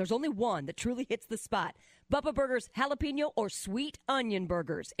flavor, and there's only one that truly hits the spot. Bubba Burgers jalapeno or sweet onion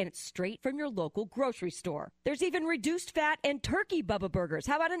burgers, and it's straight from your local grocery store. There's even reduced fat and turkey Bubba Burgers.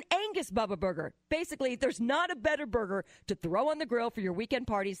 How about an Angus Bubba Burger? Basically, there's not a better burger to throw on the grill for your weekend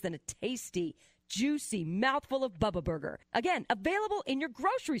parties than a tasty, juicy mouthful of Bubba Burger. Again, available in your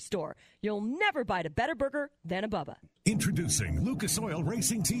grocery store. You'll never bite a better burger than a Bubba. Introducing Lucas Oil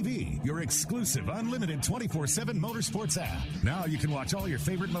Racing TV, your exclusive unlimited 24/7 motorsports app. Now you can watch all your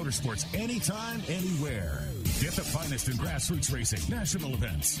favorite motorsports anytime, anywhere. Get the finest in grassroots racing, national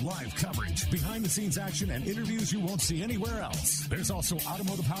events, live coverage, behind-the-scenes action, and interviews you won't see anywhere else. There's also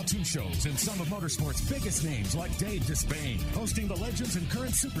automotive how-to shows and some of motorsports' biggest names like Dave Despain, hosting the legends and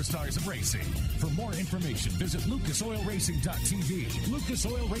current superstars of racing. For more information, visit lucasoilracing.tv. Lucas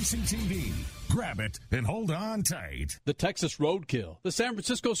Oil Racing TV, Grab it and hold on tight. The Texas Roadkill, the San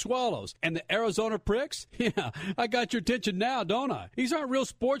Francisco Swallows, and the Arizona Pricks? Yeah, I got your attention now, don't I? These aren't real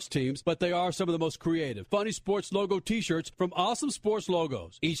sports teams, but they are some of the most creative, funny sports logo t-shirts from Awesome Sports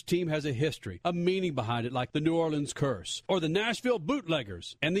Logos. Each team has a history, a meaning behind it, like the New Orleans Curse or the Nashville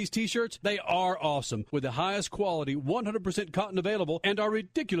Bootleggers. And these t-shirts, they are awesome, with the highest quality, 100% cotton available, and are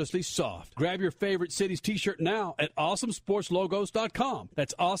ridiculously soft. Grab your favorite city's t-shirt now at awesomesportslogos.com.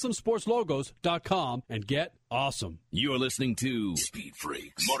 That's awesomesportslogos.com and get awesome. You're listening to Speed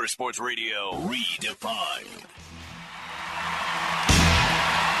Freaks Motorsports Radio Redefined.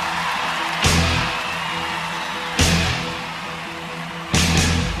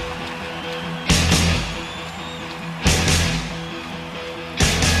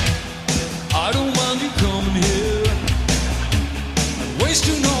 I don't mind you coming here and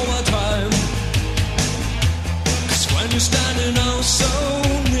wasting all my time, 'cause when you're standing out so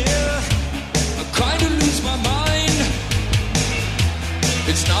near, I kind of lose my mind.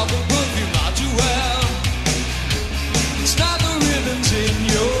 It's not the perfume that you wear, it's not the ribbons in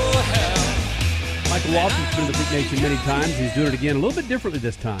your hair. Michael Walton's been in the Freak Nation many times. He's doing it again a little bit differently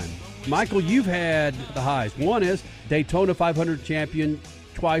this time. Michael, you've had the highs. One is Daytona 500 champion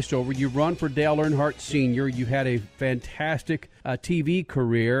twice over. You run for Dale Earnhardt Sr. You had a fantastic TV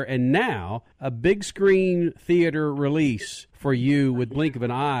career, and now a big screen theater release for you with Blink of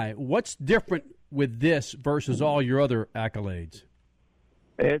an Eye. What's different with this versus all your other accolades?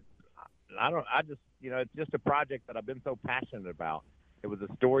 It's just a project that I've been so passionate about. It was a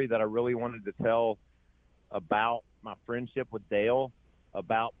story that I really wanted to tell about my friendship with Dale,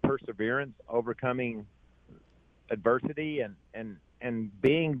 about perseverance, overcoming adversity, and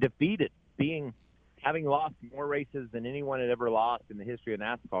being defeated, having lost more races than anyone had ever lost in the history of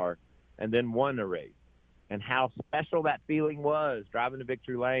NASCAR, and then won a race, and how special that feeling was driving to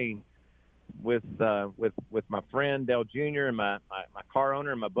victory lane with my friend Dale Jr. and my car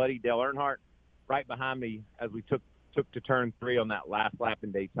owner and my buddy Dale Earnhardt right behind me as we took to turn 3 on that last lap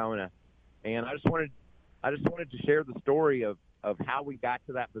in Daytona. And I just wanted to share the story of how we got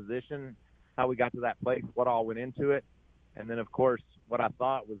to that position, how we got to that place, what all went into it. And then, of course, what I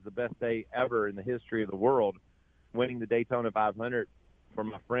thought was the best day ever in the history of the world, winning the Daytona 500 for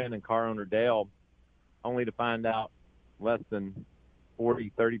my friend and car owner Dale, only to find out less than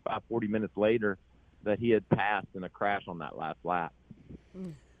 40 minutes later that he had passed in a crash on that last lap.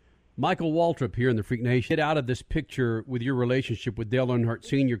 Michael Waltrip here in the Freak Nation. Get out of this picture with your relationship with Dale Earnhardt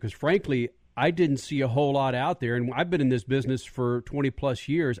Sr., because, frankly, I didn't see a whole lot out there. And I've been in this business for 20-plus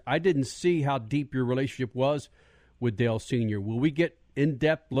years. I didn't see how deep your relationship was with Dale Sr. Will we get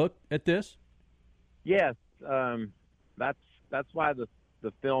in-depth look at this? Yes. That's why the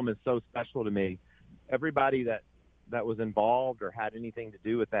film is so special to me. Everybody that was involved or had anything to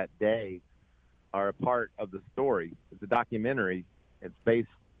do with that day are a part of the story. It's a documentary. It's based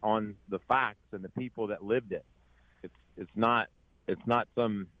on the facts and the people that lived it. It's not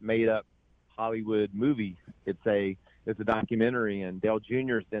some made-up Hollywood movie. It's a documentary, and Dale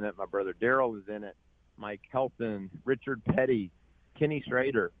Jr. is in it. My brother Darrell is in it. Mike Helton, Richard Petty, Kenny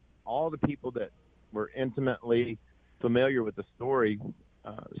Schrader, all the people that were intimately familiar with the story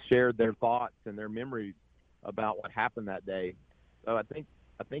shared their thoughts and their memories about what happened that day. So I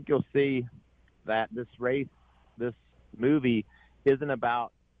think you'll see that this movie isn't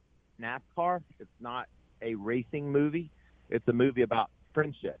about NASCAR. It's not a racing movie. It's a movie about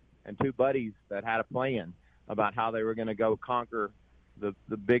friendship and two buddies that had a plan about how they were going to go conquer the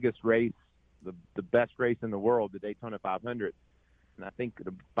biggest race, the best race in the world, the Daytona 500. And I think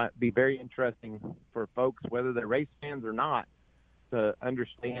it'll be very interesting for folks, whether they're race fans or not, to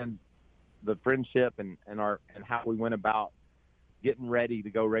understand the friendship and how we went about getting ready to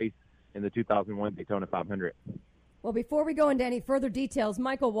go race in the 2001 Daytona 500. Well, before we go into any further details,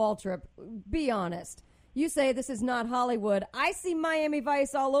 Michael Waltrip, be honest. You say this is not Hollywood. I see Miami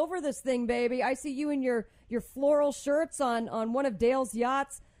Vice all over this thing, baby. I see you in your floral shirts on one of Dale's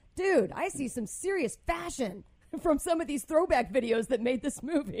yachts. Dude, I see some serious fashion from some of these throwback videos that made this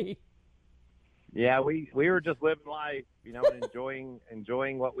movie. Yeah, we were just living life, and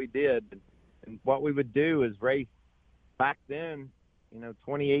enjoying what we did. And what we would do is race back then,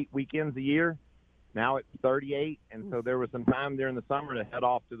 28 weekends a year. Now it's 38, and so there was some time during the summer to head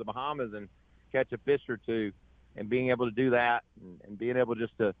off to the Bahamas and catch a fish or two, and being able to do that and being able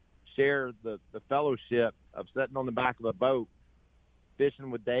just to share the fellowship of sitting on the back of a boat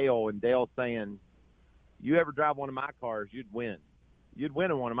fishing with Dale, and Dale saying, you ever drive one of my cars, you'd win. You'd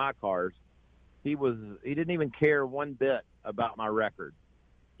win in one of my cars. He didn't even care one bit about my record.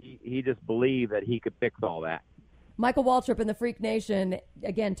 He just believed that he could fix all that. Michael Waltrip in the Freak Nation,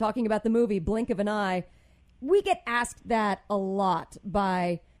 again, talking about the movie Blink of an Eye. We get asked that a lot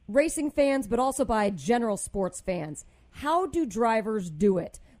by racing fans, but also by general sports fans. How do drivers do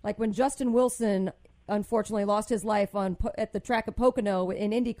it? Like when Justin Wilson, unfortunately, lost his life at the track of Pocono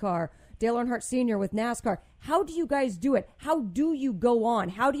in IndyCar, Dale Earnhardt Sr. with NASCAR. How do you guys do it? How do you go on?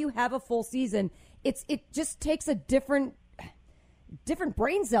 How do you have a full season? It just takes a different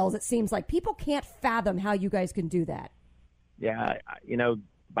brain cells, it seems like. People can't fathom how you guys can do that. Yeah,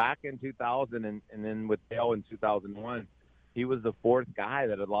 back in 2000 and then with Dale in 2001, he was the fourth guy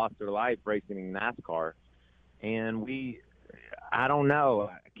that had lost their life racing in NASCAR. And I don't know.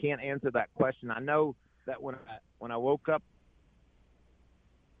 I can't answer that question. I know that when I woke up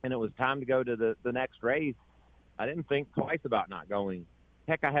and it was time to go to the next race, I didn't think twice about not going.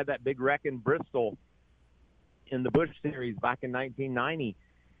 Heck, I had that big wreck in Bristol in the Busch Series back in 1990,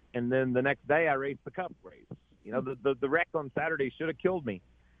 and then the next day I raced the Cup race. The wreck on Saturday should have killed me,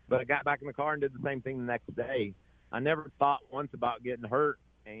 but I got back in the car and did the same thing the next day. I never thought once about getting hurt,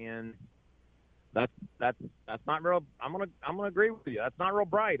 and that's not real. I'm gonna agree with you. That's not real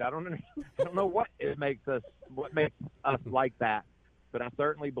bright. I don't know what makes us like that, but I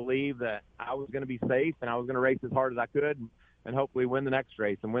certainly believe that I was going to be safe and I was going to race as hard as I could and hopefully win the next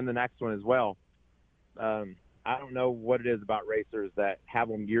race and win the next one as well. I don't know what it is about racers that have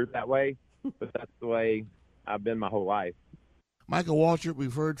them geared that way, but that's the way I've been my whole life. Michael Waltrip,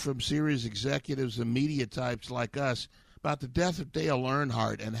 we've heard from series executives and media types like us about the death of Dale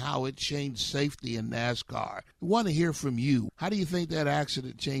Earnhardt and how it changed safety in NASCAR. We want to hear from you. How do you think that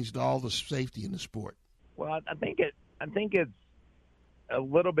accident changed all the safety in the sport? Well, I think it's a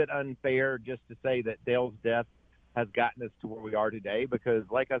little bit unfair just to say that Dale's death has gotten us to where we are today, because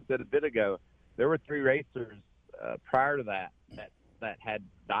like I said a bit ago, there were three racers prior to that had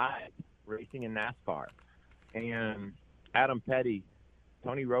died racing in NASCAR. And Adam Petty,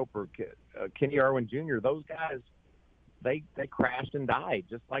 Tony Roper, Kenny Irwin Jr., those guys, they crashed and died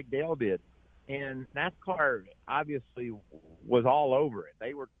just like Dale did. And NASCAR obviously was all over it.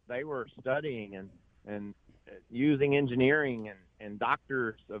 They were studying and using engineering and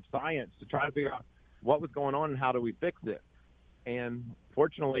doctors of science to try to figure out what was going on and how do we fix it. And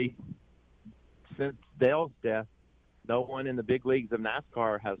fortunately, since Dale's death, no one in the big leagues of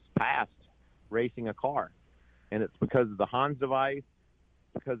NASCAR has passed racing a car. And it's because of the Hans device,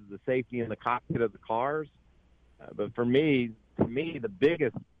 because of the safety in the cockpit of the cars. But to me, the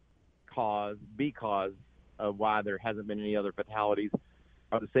biggest cause of why there hasn't been any other fatalities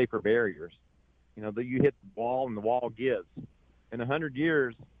are the safer barriers. That you hit the wall and the wall gives. In 100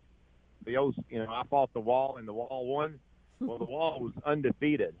 years, I fought the wall and the wall won. Well, the wall was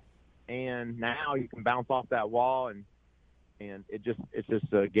undefeated. And now you can bounce off that wall, and it's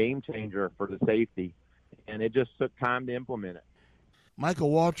just a game changer for the safety. And it just took time to implement it.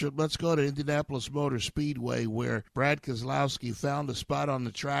 Michael Waltrip, let's go to Indianapolis Motor Speedway, where Brad Keselowski found a spot on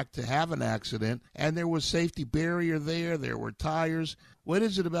the track to have an accident, and there was safety barrier there. There were tires. What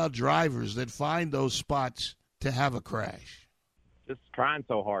is it about drivers that find those spots to have a crash? Just trying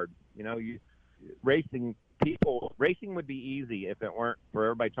so hard. Racing would be easy if it weren't for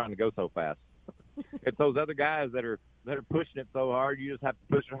everybody trying to go so fast. It's those other guys that are pushing it so hard, you just have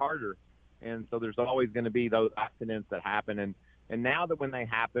to push it harder. And so there's always going to be those accidents that happen. And now that when they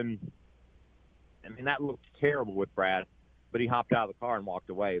happen, that looked terrible with Brad, but he hopped out of the car and walked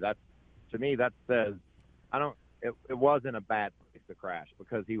away. To me, that says it wasn't a bad place to crash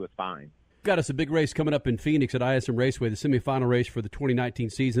because he was fine. Got us a big race coming up in Phoenix at ISM Raceway, the semifinal race for the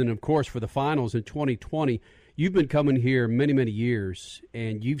 2019 season, and of course for the finals in 2020. You've been coming here many, many years,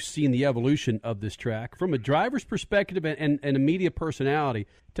 and you've seen the evolution of this track. From a driver's perspective and a media personality,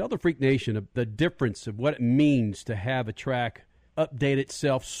 tell the Freak Nation the difference of what it means to have a track update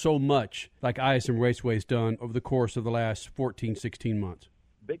itself so much like ISM Raceway has done over the course of the last 14, 16 months.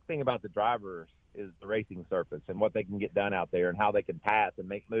 Big thing about the drivers is the racing surface and what they can get done out there and how they can pass and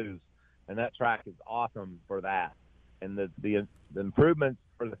make moves. And that track is awesome for that. And the improvements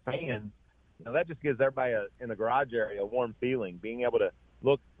for the fans, that just gives everybody in the garage area a warm feeling, being able to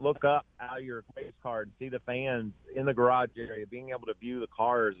look up out of your race car and see the fans in the garage area, being able to view the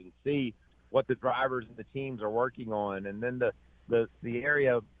cars and see what the drivers and the teams are working on. And then the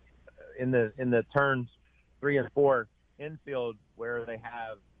area in the turns 3 and 4 infield where they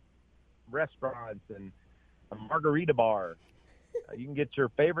have restaurants and a margarita bar. You can get your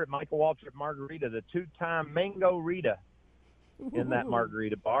favorite Michael Waltrip margarita, the 2-time Mango Rita, in that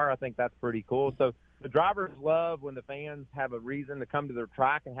margarita bar. I think that's pretty cool. So the drivers love when the fans have a reason to come to their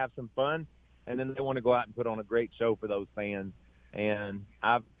track and have some fun, and then they want to go out and put on a great show for those fans. And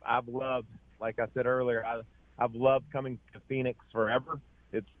I've loved, like I said earlier, I've loved coming to Phoenix forever.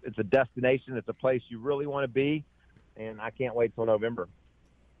 It's a destination. It's a place you really want to be, and I can't wait till November.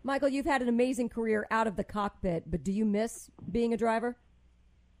 Michael, you've had an amazing career out of the cockpit, but do you miss being a driver?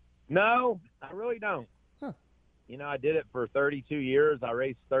 No, I really don't. Huh. You know, I did it for 32 years. I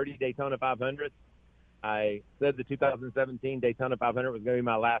raced 30 Daytona 500s. I said the 2017 Daytona 500 was going to be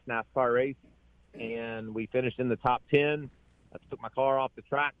my last NASCAR race, and we finished in the top 10. I took my car off the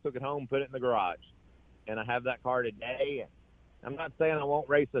track, took it home, put it in the garage, and I have that car today. I'm not saying I won't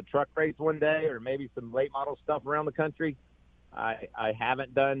race a truck race one day or maybe some late model stuff around the country. I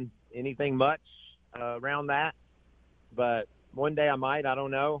haven't done anything much around that, but one day I might. I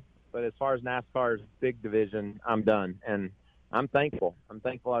don't know. But as far as NASCAR's big division, I'm done, and I'm thankful. I'm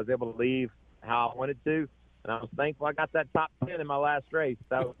thankful I was able to leave how I wanted to, and I was thankful I got that top 10 in my last race.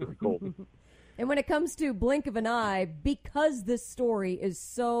 That was pretty cool. And when it comes to Blink of an Eye, because this story is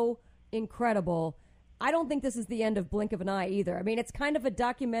so incredible, I don't think this is the end of Blink of an Eye either. I mean, it's kind of a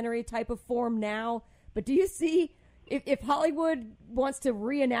documentary type of form now, but do you see if Hollywood wants to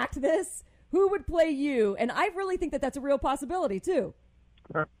reenact this, who would play you? And I really think that that's a real possibility, too.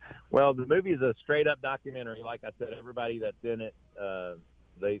 Well, the movie is a straight-up documentary. Like I said, everybody that's in it,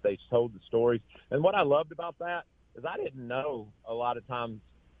 they told the stories. And what I loved about that is I didn't know a lot of times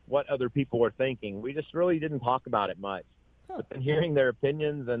what other people were thinking. We just really didn't talk about it much. But then hearing their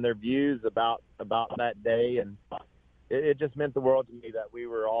opinions and their views about that day, and it just meant the world to me that we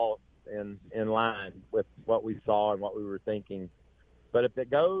were all in line with what we saw and what we were thinking. But if it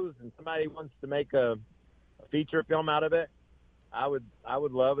goes and somebody wants to make a feature film out of it, I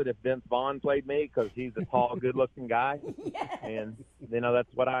would love it if Vince Vaughn played me, because he's a tall, good-looking guy, yes. And that's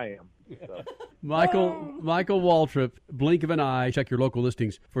what I am. So. Michael Waltrip, Blink of an Eye. Check your local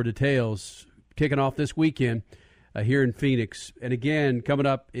listings for details. Kicking off this weekend here in Phoenix, and again coming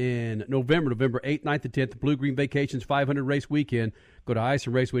up in November 8th, 9th, and 10th, the Blue Green Vacations 500 race weekend. Go to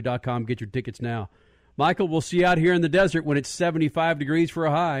IceandRaceway.com. Get your tickets now. Michael, we'll see you out here in the desert when it's 75 degrees for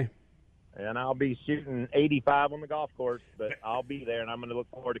a high. And I'll be shooting 85 on the golf course, but I'll be there, and I'm going to look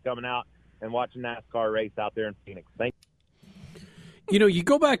forward to coming out and watching NASCAR race out there in Phoenix. Thank you. You know, you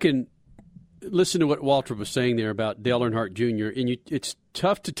go back and listen to what Walter was saying there about Dale Earnhardt Jr., and it's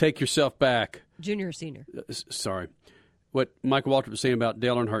tough to take yourself back. Junior or senior? Sorry. What Michael Walter was saying about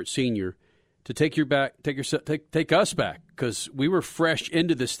Dale Earnhardt Sr., to take us back, because we were fresh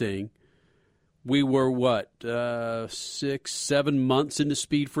into this thing. We were, 6, 7 months into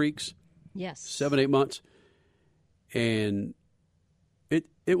Speed Freaks? Yes. 7, 8 months. And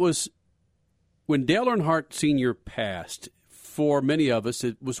it was when Dale Earnhardt Sr. passed, for many of us,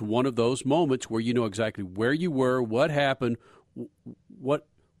 it was one of those moments where you know exactly where you were, what happened, what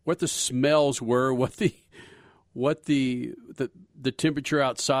the smells were, what the temperature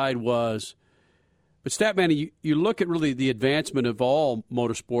outside was. But Statman, you look at really the advancement of all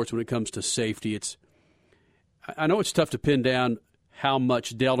motorsports when it comes to safety. I know it's tough to pin down how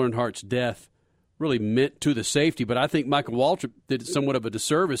much Dale Earnhardt's death really meant to the safety, but I think Michael Waltrip did somewhat of a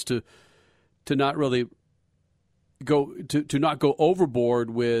disservice to not really to not go overboard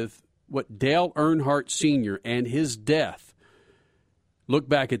with what Dale Earnhardt Sr. and his death. Look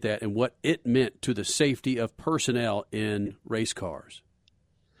back at that and what it meant to the safety of personnel in race cars.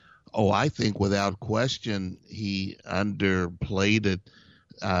 Oh, I think without question he underplayed it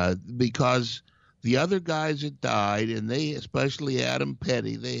because the other guys that died, and they, especially Adam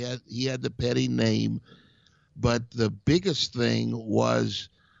Petty, he had the Petty name, but the biggest thing was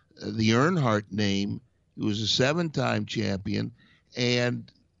the Earnhardt name. He was a 7-time champion,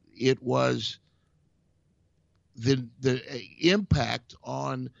 and it was the impact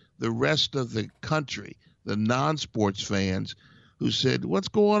on the rest of the country, the non-sports fans, who said, "What's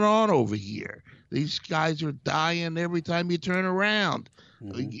going on over here? These guys are dying every time you turn around.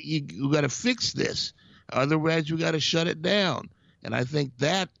 Mm-hmm. You got to fix this. Otherwise, you got to shut it down." And I think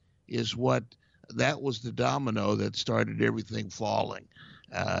that was the domino that started everything falling.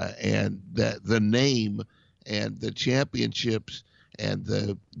 And the name and the championships and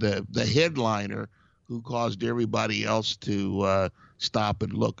the headliner who caused everybody else to stop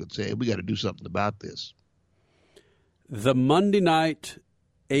and look and say, "We got to do something about this." The Monday night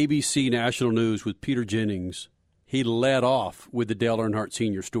ABC National News with Peter Jennings, he led off with the Dale Earnhardt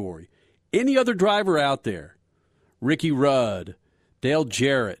Sr. story. Any other driver out there, Ricky Rudd, Dale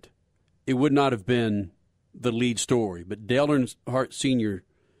Jarrett, it would not have been the lead story. But Dale Earnhardt Sr.,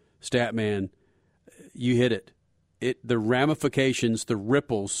 Statman, you hit it. The ramifications, the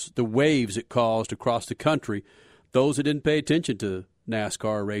ripples, the waves it caused across the country, those that didn't pay attention to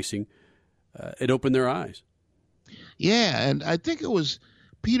NASCAR racing, it opened their eyes. Yeah, and I think it was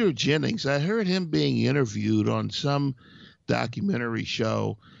Peter Jennings, I heard him being interviewed on some documentary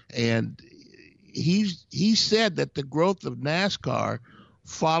show, and he said that the growth of NASCAR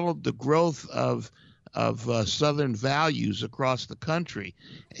followed the growth of Southern values across the country,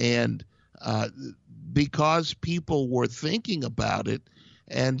 and because people were thinking about it,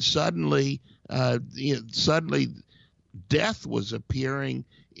 and suddenly death was appearing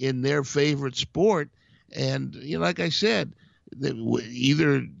in their favorite sport, and like I said,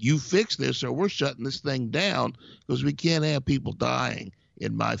 either you fix this or we're shutting this thing down, because we can't have people dying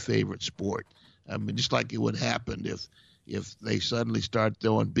in my favorite sport. I mean, just like it would happen if they suddenly start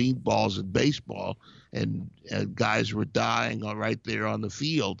throwing beanballs in baseball and guys were dying right there on the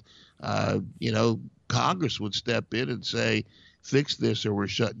field. Congress would step in and say, fix this or we're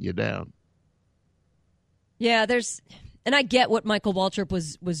shutting you down. Yeah, and I get what Michael Waltrip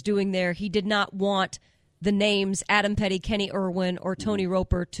was doing there. He did not want the names Adam Petty, Kenny Irwin, or Tony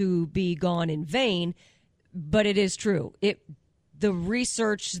Roper to be gone in vain, but it is true. The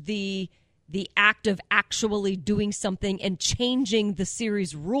research, the act of actually doing something and changing the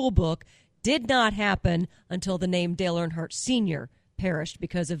series rule book did not happen until the name Dale Earnhardt Sr. perished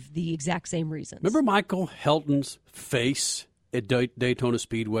because of the exact same reasons. Remember Michael Helton's face at Daytona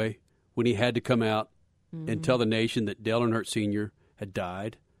Speedway when he had to come out and tell the nation that Dale Earnhardt Sr. had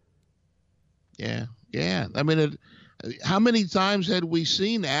died? Yeah. I mean, how many times had we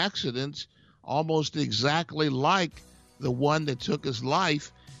seen accidents almost exactly like the one that took his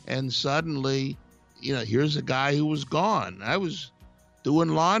life, and suddenly, here's a guy who was gone. I was doing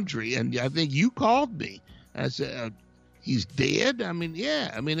laundry, and I think you called me. I said, he's dead? I mean,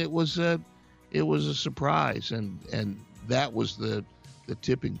 yeah. I mean, it was a surprise, and that was the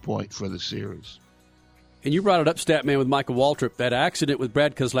tipping point for the series. And you brought it up, Statman, with Michael Waltrip. That accident with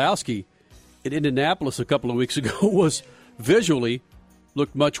Brad Keselowski in Indianapolis a couple of weeks ago was visually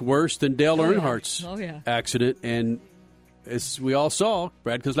looked much worse than Dale Earnhardt's accident. And as we all saw,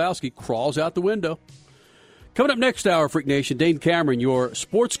 Brad Keselowski crawls out the window. Coming up next hour, Freak Nation, Dane Cameron, your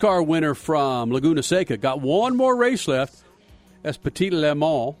sports car winner from Laguna Seca, got one more race left. That's Petit Le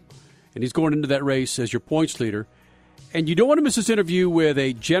Mans, and he's going into that race as your points leader. And you don't want to miss this interview with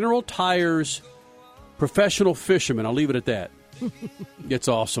a General Tires professional fisherman. I'll leave it at that. It's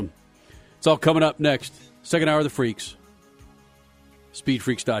awesome. It's all coming up next. Second hour of the Freaks.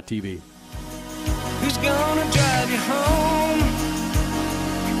 Speedfreaks.tv. Who's gonna drive you home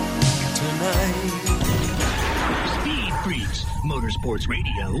tonight? Speed Freaks, Motorsports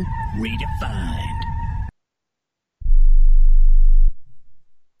Radio, redefined.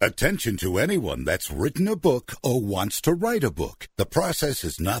 Attention to anyone that's written a book or wants to write a book. The process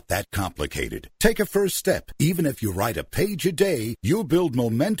is not that complicated. Take a first step. Even if you write a page a day, you'll build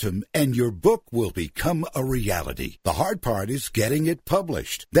momentum and your book will become a reality. The hard part is getting it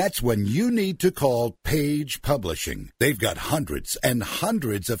published. That's when you need to call Page Publishing. They've got hundreds and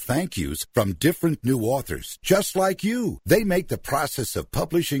hundreds of thank yous from different new authors, just like you. They make the process of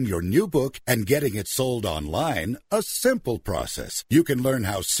publishing your new book and getting it sold online a simple process. You can learn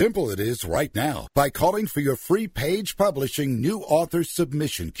how simple it is right now by calling for your free Page Publishing new author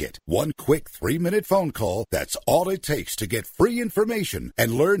submission kit. One quick 3-minute phone call, that's all it takes to get free information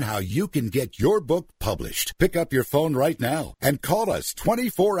and learn how you can get your book published. Pick up your phone right now and call us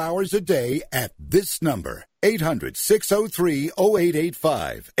 24 hours a day at this number.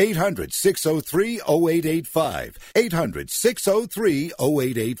 800-603-0885. 800-603-0885.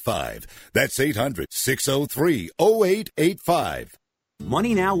 800-603-0885. That's 800-603-0885.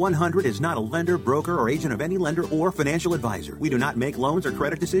 Money Now 100 is not a lender, broker, or agent of any lender or financial advisor. We do not make loans or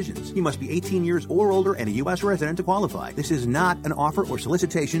credit decisions. You must be 18 years or older and a U.S. resident to qualify. This is not an offer or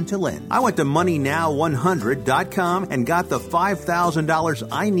solicitation to lend. I went to MoneyNow100.com and got the $5,000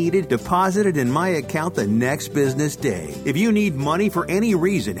 I needed deposited in my account the next business day. If you need money for any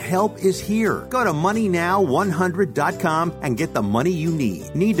reason, help is here. Go to MoneyNow100.com and get the money you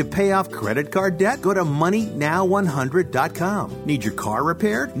need. Need to pay off credit card debt? Go to MoneyNow100.com. Need your car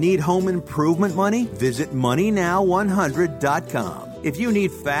repaired? Need home improvement money? Visit MoneyNow100.com. If you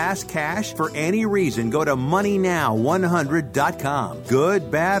need fast cash for any reason, go to MoneyNow100.com.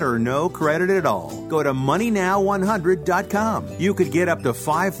 Good, bad, or no credit at all. Go to MoneyNow100.com. You could get up to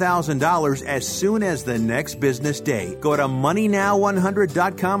 $5,000 as soon as the next business day. Go to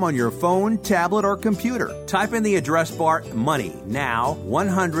MoneyNow100.com on your phone, tablet, or computer. Type in the address bar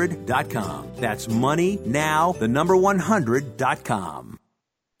MoneyNow100.com. That's MoneyNow100.com.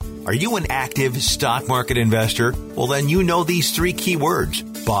 Are you an active stock market investor? Well, then you know these 3 key words.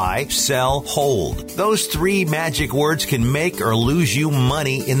 Buy, sell, hold. Those three magic words can make or lose you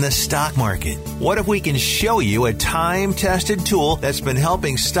money in the stock market. What if we can show you a time-tested tool that's been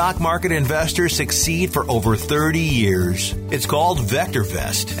helping stock market investors succeed for over 30 years? It's called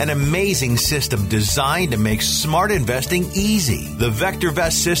VectorVest, an amazing system designed to make smart investing easy. The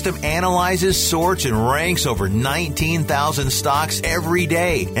VectorVest system analyzes, sorts, and ranks over 19,000 stocks every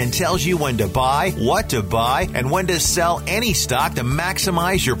day and tells you when to buy, what to buy, and when to sell any stock to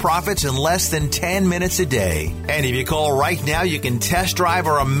maximize your profits in less than 10 minutes a day. And if you call right now, you can test drive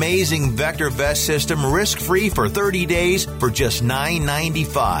our amazing VectorVest system risk-free for 30 days for just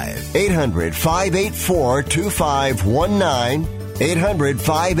 $9.95. 800-584-2519.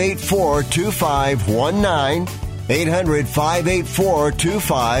 800-584-2519.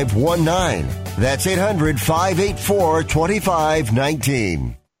 800-584-2519. That's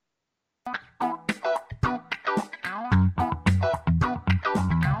 800-584-2519.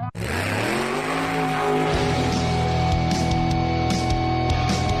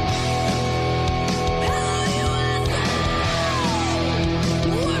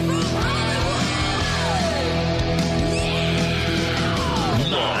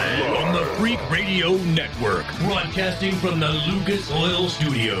 Radio Network, broadcasting from the Lucas Oil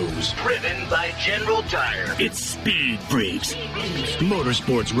Studios. Driven by General Tire. It's Speed Freaks.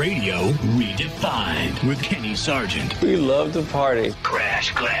 Motorsports Radio redefined with Kenny Sargent. We love to party.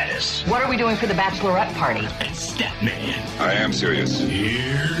 Crash Gladys. What are we doing for the bachelorette party? And Statman. I am serious.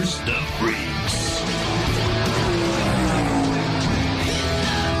 Here's the Freaks.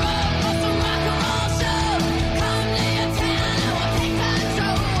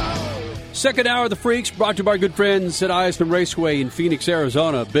 Second hour of the Freaks, brought to you by our good friends at Eisman Raceway in Phoenix,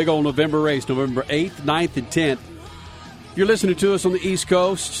 Arizona. Big old November race, November 8th, 9th, and 10th. You're listening to us on the East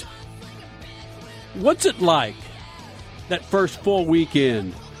Coast. What's it like, that first full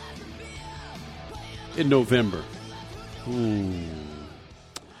weekend in November? It's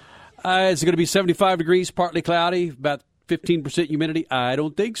going to be 75 degrees, partly cloudy, about 15% humidity. I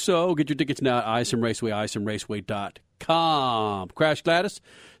don't think so. Get your tickets now at Eisman Raceway, IceMRaceway.com. Crash Gladys,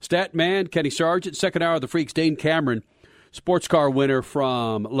 Statman, Kenny Sargent, second hour of the Freaks, Dane Cameron, sports car winner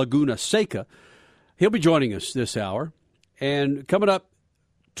from Laguna Seca. He'll be joining us this hour. And coming up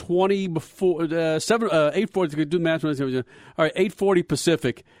 20 before 8:40. Do the math. All right, 8:40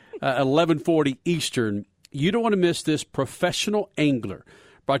 Pacific, 11:40 Eastern. You don't want to miss this professional angler.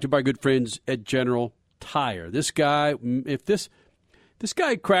 Brought to you by good friends at General Tire. This guy, if this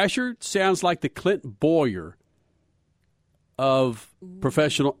guy Crasher sounds like the Clint Boyer of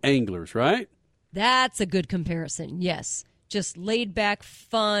professional anglers, right? That's a good comparison. Yes, just laid back,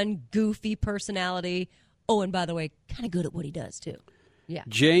 fun, goofy personality. Oh, and by the way, kind of good at what he does too. Yeah.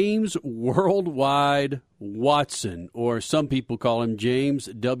 James Worldwide Watson, or some people call him James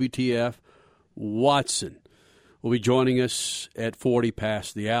WTF Watson, will be joining us at 40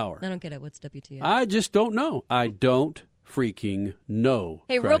 past the hour. I don't get it. What's WTF? I just don't know. I don't freaking know.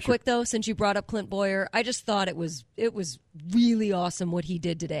 Hey, Crasher. real quick though, since you brought up Clint Boyer, I just thought it was really awesome what he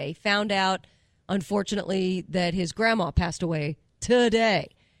did today. Found out, unfortunately, that his grandma passed away today,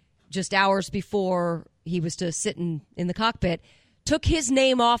 just hours before he was to sit in the cockpit. Took his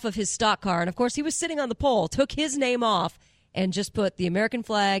name off of his stock car, and of course he was sitting on the pole. Took his name off and just put the American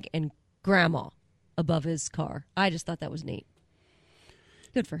flag and grandma above his car. I just thought that was neat.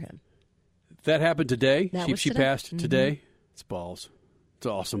 Good for him. That happened today. She today. passed today. It's balls. It's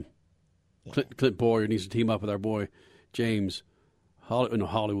awesome. Yeah. Clint Boyer needs to team up with our boy James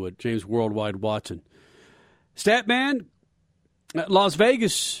Hollywood. James Worldwide Watson. Statman, Las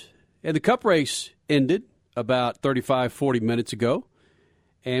Vegas, and the Cup race ended about 35, 40 minutes ago.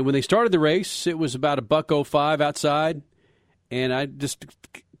 And when they started the race, it was about $1.05 outside. And I just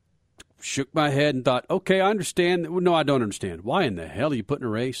shook my head and thought, okay, I understand. No, I don't understand. Why in the hell are you putting a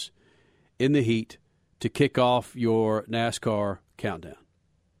race in the heat to kick off your NASCAR countdown?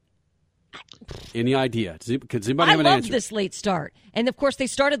 Any idea? Does anybody have an answer? I love this late start. And, of course, they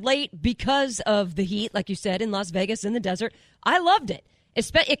started late because of the heat, like you said, in Las Vegas, in the desert. I loved it.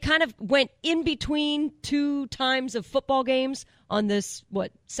 It kind of went in between two times of football games on this,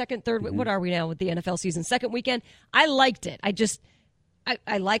 second, third, what are we now with the NFL season? Second weekend. I liked it. I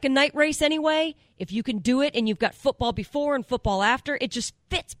like a night race anyway. If you can do it and you've got football before and football after, it just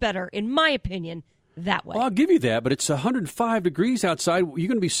fits better, in my opinion, that way. Well, I'll give you that, but it's 105 degrees outside. You're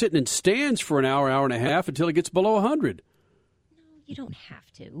going to be sitting in stands for an hour, hour and a half until it gets below 100. You don't have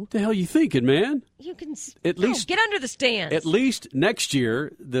to. What the hell are you thinking, man? You can least get under the stands. At least next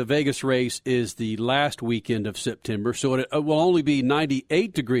year, the Vegas race is the last weekend of September, so it will only be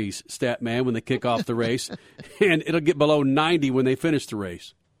 98 degrees, Statman, when they kick off the race, and it'll get below 90 when they finish the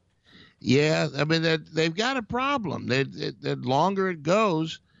race. Yeah, I mean, they've got a problem. The longer it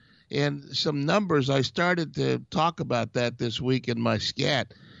goes, and some numbers, I started to talk about that this week in my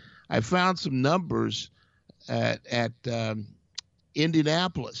scat. I found some numbers at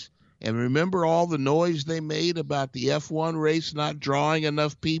Indianapolis. And remember all the noise they made about the F1 race not drawing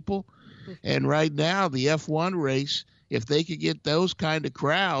enough people? And right now, the F1 race, if they could get those kind of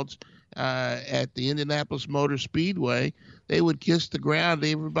crowds at the Indianapolis Motor Speedway, they would kiss the ground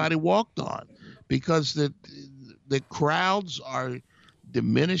everybody walked on, because the crowds are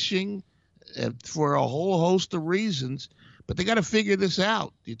diminishing for a whole host of reasons. But they got to figure this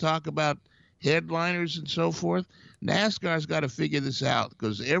out. You talk about headliners and so forth. NASCAR's got to figure this out,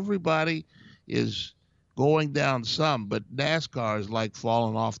 because everybody is going down some, but NASCAR is like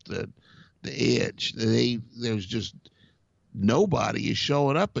falling off the edge. There's just nobody is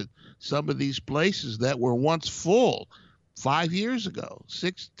showing up at some of these places that were once full 5 years ago,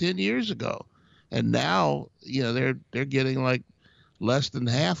 10 years ago, and now they're getting like less than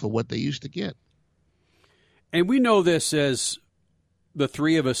half of what they used to get. And we know this as the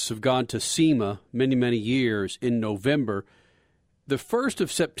three of us have gone to SEMA many, many years in November. The 1st of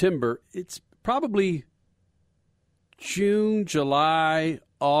September, it's probably June, July,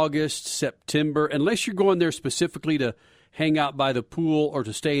 August, September, unless you're going there specifically to hang out by the pool or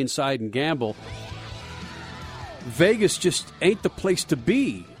to stay inside and gamble. Vegas just ain't the place to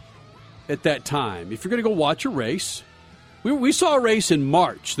be at that time. If you're going to go watch a race, we saw a race in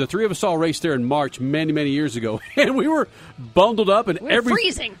March. The three of us saw a race there in March many, many years ago, and we were bundled up and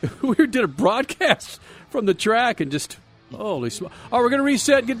freezing. We did a broadcast from the track and just holy smokes! All right, we're going to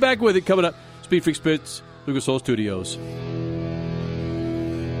reset and get back with it coming up. Speed Freaks Pits, Lucas Oil Studios.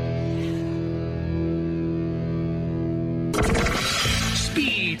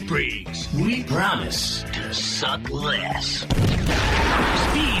 Speed Freaks, we promise to suck less.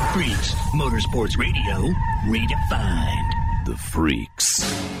 Speed Freaks, Motorsports Radio, redefined. The Freaks.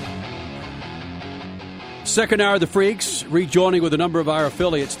 Second hour of the Freaks, rejoining with a number of our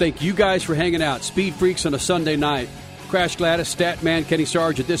affiliates. Thank you guys for hanging out. Speed Freaks on a Sunday night. Crash Gladys, Statman, Kenny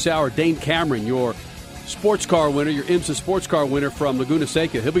Sarge at this hour. Dane Cameron, your sports car winner, your IMSA sports car winner from Laguna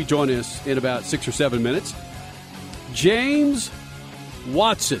Seca. He'll be joining us in about 6 or 7 minutes. James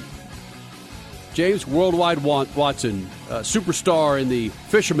Watson. James Worldwide Watson, superstar in the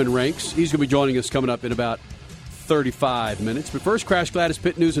fisherman ranks. He's going to be joining us coming up in about 35 minutes. But first, Crash Gladys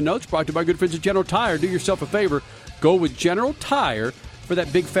Pit News and Notes brought to you by good friends at General Tire. Do yourself a favor. Go with General Tire for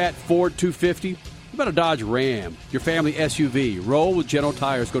that big fat Ford 250. What about a Dodge Ram, your family SUV? Roll with General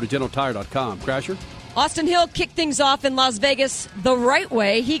Tires. Go to GeneralTire.com. Crasher? Austin Hill kicked things off in Las Vegas the right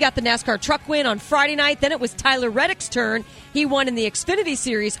way. He got the NASCAR truck win on Friday night. Then it was Tyler Reddick's turn. He won in the Xfinity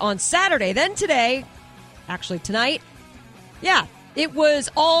Series on Saturday. Then today, actually tonight, it was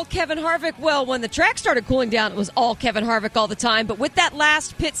all Kevin Harvick. Well, when the track started cooling down, it was all Kevin Harvick all the time. But with that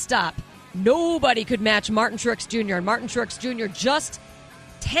last pit stop, nobody could match Martin Truex Jr. And Martin Truex Jr. just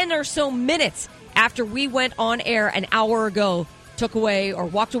 10 or so minutes after we went on air an hour ago,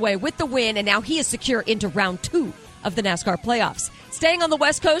 walked away with the win, and now he is secure into round 2 of the NASCAR playoffs. Staying on the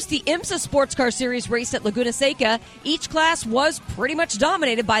West Coast, the IMSA Sports Car Series raced at Laguna Seca. Each class was pretty much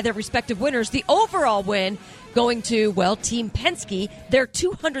dominated by their respective winners. The overall win going to, Team Penske, their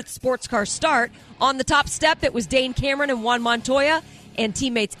 200th sports car start. On the top step, it was Dane Cameron and Juan Montoya, and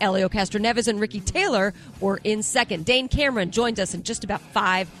teammates Helio Castroneves and Ricky Taylor were in second. Dane Cameron joined us in just about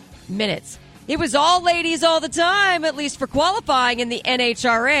 5 minutes. It was all ladies all the time, at least for qualifying in the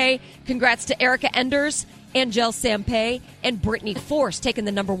NHRA. Congrats to Erica Enders, Angelle Sampey, and Brittany Force taking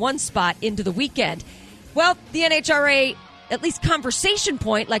the number 1 spot into the weekend. Well, the NHRA, at least conversation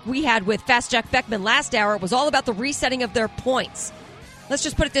point, like we had with Fast Jack Beckman last hour, was all about the resetting of their points. Let's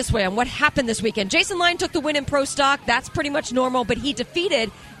just put it this way on what happened this weekend. Jason Line took the win in Pro Stock. That's pretty much normal, but he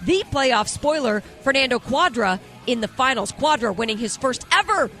defeated the playoff spoiler, Fernando Quadra, in the finals. Quadra winning his first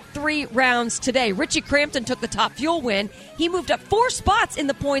ever 3 rounds today. Richie Crampton took the Top Fuel win. He moved up 4 spots in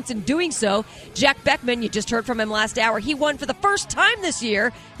the points in doing so. Jack Beckman, you just heard from him last hour, he won for the first time this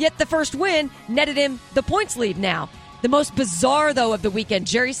year, yet the first win netted him the points lead now. The most bizarre, though, of the weekend,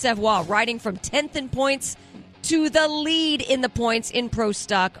 Jerry Savoie riding from 10th in points to the lead in the points in Pro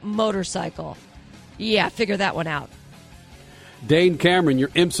Stock motorcycle. Yeah, figure that one out. Dane Cameron, your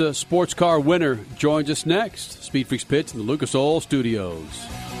IMSA sports car winner, joins us next. Speed Freaks Pits in the Lucas Oil Studios.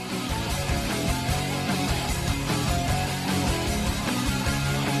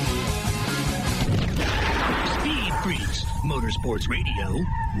 Motorsports Radio,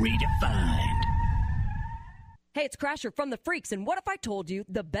 redefined. Hey, it's Crasher from the Freaks, and what if I told you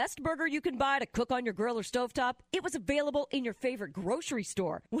the best burger you can buy to cook on your grill or stovetop, it was available in your favorite grocery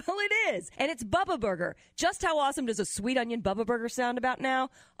store? Well, it is, and it's Bubba Burger. Just how awesome does a sweet onion Bubba Burger sound about now?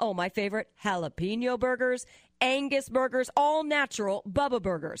 Oh, my favorite, jalapeno burgers, Angus burgers, all natural Bubba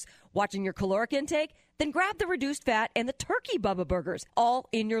Burgers. Watching your caloric intake? Then grab the reduced fat and the turkey Bubba Burgers, all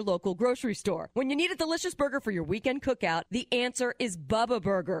in your local grocery store. When you need a delicious burger for your weekend cookout, the answer is Bubba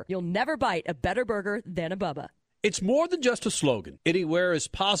Burger. You'll never bite a better burger than a Bubba. It's more than just a slogan. Anywhere is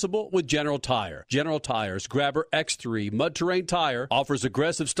possible with General Tire. General Tire's Grabber X3 mud terrain tire offers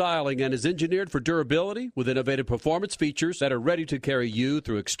aggressive styling and is engineered for durability with innovative performance features that are ready to carry you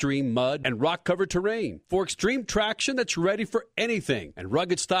through extreme mud and rock-covered terrain. For extreme traction that's ready for anything and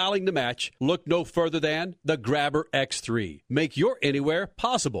rugged styling to match, look no further than the Grabber X3. Make your anywhere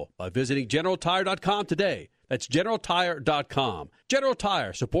possible by visiting GeneralTire.com today. That's GeneralTire.com. General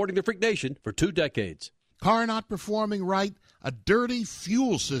Tire, supporting the Freak Nation for 2 decades. Car not performing right, a dirty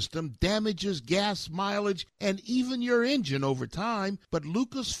fuel system damages gas mileage and even your engine over time, but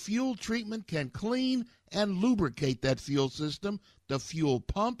Lucas Fuel Treatment can clean and lubricate that fuel system, the fuel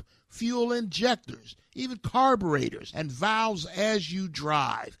pump, fuel injectors, even carburetors and valves as you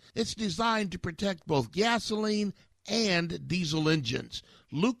drive. It's designed to protect both gasoline and diesel engines.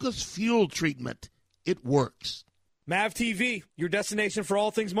 Lucas Fuel Treatment, it works. MAV TV, your destination for all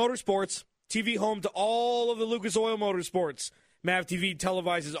things motorsports. TV home to all of the Lucas Oil Motorsports. MAV TV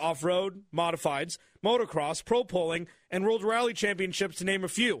televises off-road, modifieds, motocross, pro polling, and World Rally Championships, to name a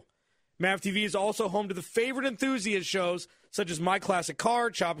few. MAV TV is also home to the favorite enthusiast shows such as My Classic Car,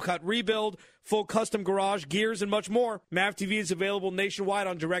 Chop Cut Rebuild, Full Custom Garage, Gears, and much more. MAV TV is available nationwide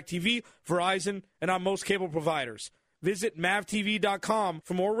on DirecTV, Verizon, and on most cable providers. Visit MAVTV.com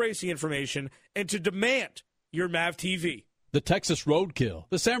for more racing information and to demand your MAV TV. The Texas Roadkill,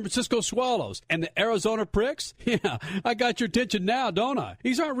 the San Francisco Swallows, and the Arizona Pricks? Yeah, I got your attention now, don't I?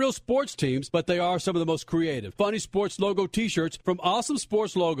 These aren't real sports teams, but they are some of the most creative, funny sports logo T-shirts from Awesome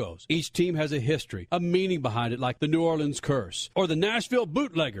Sports Logos. Each team has a history, a meaning behind it, like the New Orleans Curse or the Nashville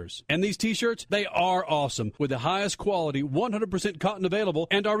Bootleggers. And these T-shirts, they are awesome, with the highest quality, 100% cotton available,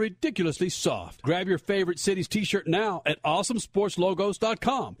 and are ridiculously soft. Grab your favorite city's T-shirt now at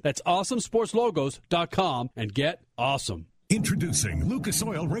awesomesportslogos.com. That's awesomesportslogos.com and get awesome. Introducing Lucas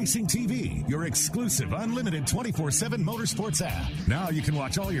Oil Racing TV, your exclusive unlimited 24/7 motorsports app. Now you can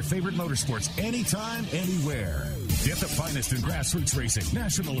watch all your favorite motorsports anytime, anywhere. Get the finest in grassroots racing,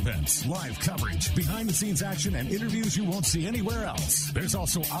 national events, live coverage, behind-the-scenes action, and interviews you won't see anywhere else. There's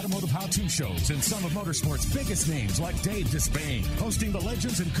also automotive how-to shows and some of motorsports' biggest names like Dave Despain, hosting the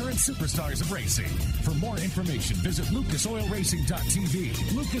legends and current superstars of racing. For more information, visit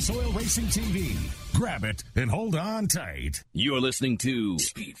lucasoilracing.tv. Lucas Oil Racing TV. Grab it and hold on tight. You're listening to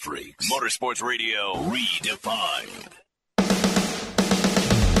Speed Freaks Motorsports Radio Redefined.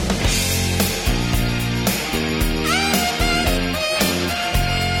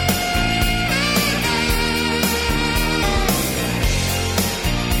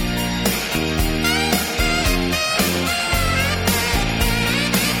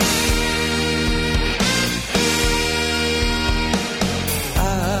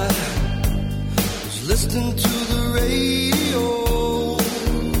 Listening to the radio,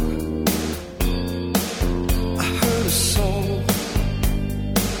 I heard a song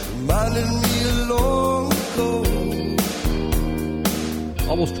reminding me long ago.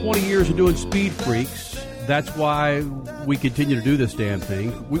 Almost 20 years of doing Speed Freaks. That's why we continue to do this damn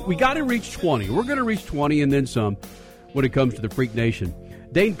thing. We got to reach 20. We're going to reach 20 and then some when it comes to the Freak Nation.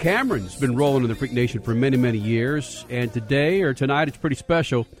 Dane Cameron's been rolling in the Freak Nation for many, many years, and today or tonight it's pretty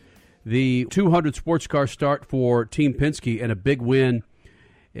special. The 200 sports car start for Team Penske and a big win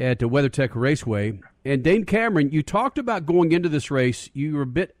at the WeatherTech Raceway. And Dane Cameron, you talked about going into this race, you were a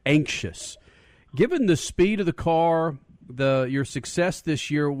bit anxious. Given the speed of the car, your success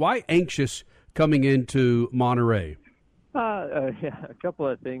this year, why anxious coming into Monterey? Yeah, a couple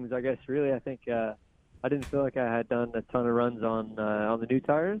of things, I guess. Really, I think I didn't feel like I had done a ton of runs on the new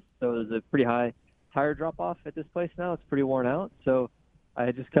tires, so there's a pretty high tire drop-off at this place now. It's pretty worn out, so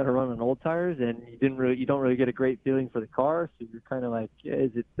I just kind of run on old tires, and you don't really get a great feeling for the car. So you're kind of like,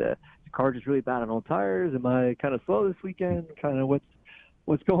 is it the car just really bad on old tires? Am I kind of slow this weekend? Kind of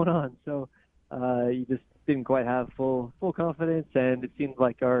what's going on? So you just didn't quite have full confidence, and it seemed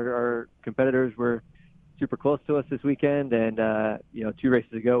like our competitors were super close to us this weekend. And 2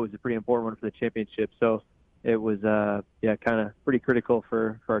 races ago was a pretty important one for the championship. So it was kind of pretty critical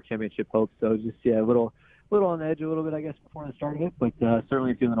for our championship hopes. So just a little on the edge a little bit, I guess, before the start of it, but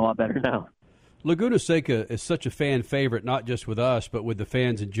certainly feeling a lot better now. Laguna Seca is such a fan favorite, not just with us, but with the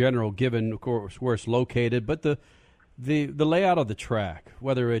fans in general, given, of course, where it's located, but the layout of the track,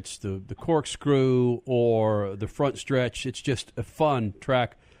 whether it's the corkscrew or the front stretch, it's just a fun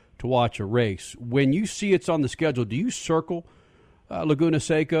track to watch a race. When you see it's on the schedule, do you circle Laguna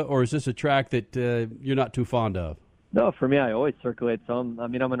Seca, or is this a track that you're not too fond of? No, for me, I always circulate some.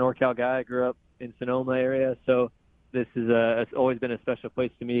 I'm a NorCal guy. I grew up in Sonoma area, so this is it's always been a special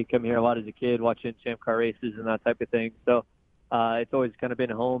place to me. Come here a lot as a kid, watching Champ Car races and that type of thing. So it's always kind of been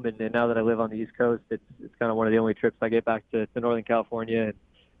home, and now that I live on the East Coast, it's kind of one of the only trips I get back to Northern California. And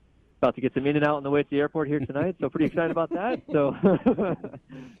about to get some in and out on the way to the airport here tonight, so pretty excited about that. So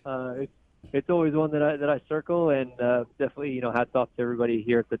it's always one that I circle, and definitely, hats off to everybody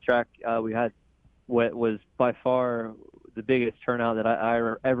here at the track. We had what was by far the biggest turnout that I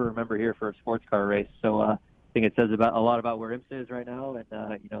ever remember here for a sports car race. So I think it says a lot about where IMSA is right now,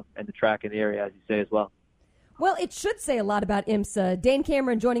 and and the track in the area, as you say, as well. Well, it should say a lot about IMSA. Dane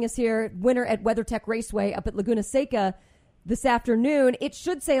Cameron joining us here, winner at WeatherTech Raceway up at Laguna Seca this afternoon. It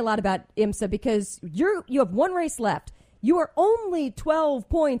should say a lot about IMSA because you have one race left. You are only 12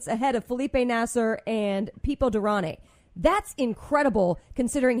 points ahead of Felipe Nasser and Pipo Derani. That's incredible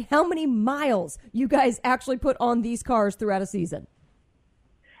considering how many miles you guys actually put on these cars throughout a season.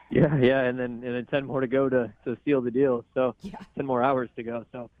 Yeah, and then 10 more to go to seal the deal. So 10 more hours to go.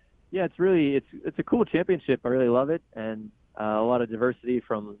 So yeah, it's a cool championship. I really love it, and a lot of diversity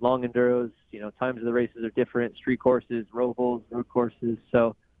from long enduros. Times of the races are different, street courses, rovals, road courses.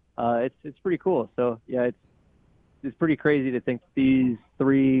 So it's pretty cool. So yeah, it's pretty crazy to think these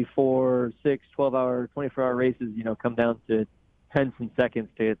 3, 4, 6, 12-hour, 24-hour races, come down to tenths and seconds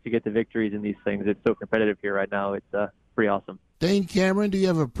to get the victories in these things. It's so competitive here right now. It's pretty awesome. Dane Cameron, do you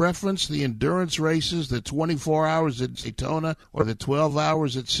have a preference, the endurance races, the 24 hours at Daytona or the 12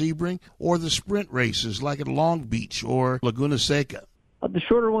 hours at Sebring, or the sprint races like at Long Beach or Laguna Seca? The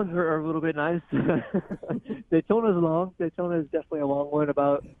shorter ones are a little bit nice. Daytona's long. Daytona is definitely a long one,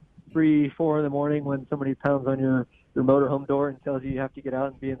 about 3, 4 in the morning when somebody pounds on your motorhome door and tells you have to get out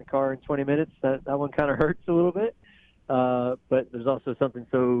and be in the car in 20 minutes. That one kind of hurts a little bit. But there's also something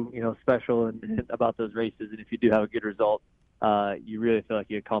so, special and about those races. And if you do have a good result, you really feel like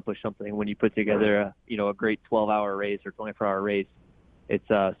you accomplished something when you put together a great 12-hour race or 24-hour race. It's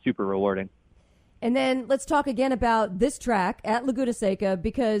super rewarding. And then let's talk again about this track at Laguna Seca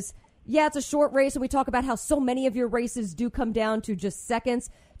because, it's a short race, and we talk about how so many of your races do come down to just seconds.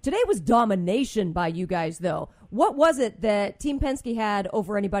 Today was domination by you guys, though. What was it that Team Penske had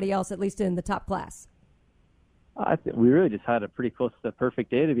over anybody else, at least in the top class? I think we really just had a pretty close to perfect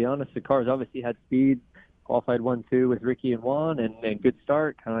day, to be honest. The cars obviously had speed, qualified 1-2 with Ricky and Juan, and good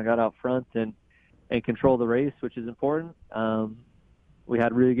start, kind of got out front and control the race, which is important. We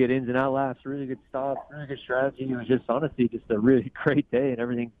had really good ins and out laps, really good stops, really good strategy. It was just honestly just a really great day, and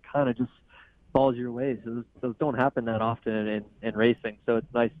everything kind of just falls your way. So those don't happen that often in racing. So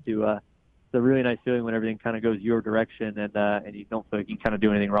it's nice to it's a really nice feeling when everything kind of goes your direction and you don't feel like you kind of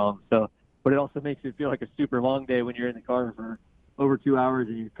do anything wrong. So, but it also makes it feel like a super long day when you're in the car for over 2 hours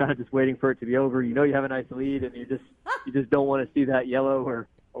and you're kind of just waiting for it to be over. You have a nice lead and you just don't want to see that yellow or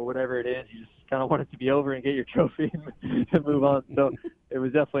whatever it is. You just kind of want it to be over and get your trophy and move on. So it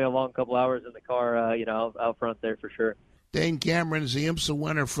was definitely a long couple hours in the car, out front there for sure. Dane Cameron is the IMSA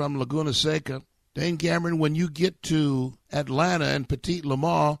winner from Laguna Seca. Dane Cameron, when you get to Atlanta and Petit Le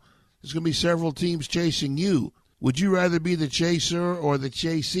Mans, there's going to be several teams chasing you. Would you rather be the chaser or the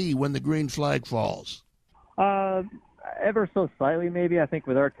chasee when the green flag falls? Ever so slightly, maybe. I think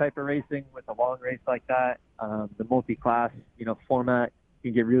with our type of racing, with a long race like that, the multi-class, format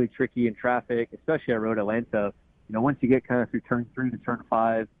can get really tricky in traffic, especially at Road Atlanta. Once you get kind of through turn 3 to turn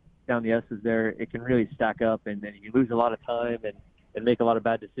 5, down the S's there, it can really stack up, and then you lose a lot of time and make a lot of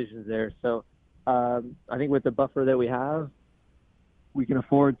bad decisions there. So I think with the buffer that we have, we can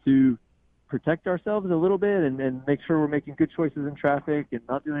afford to protect ourselves a little bit and make sure we're making good choices in traffic and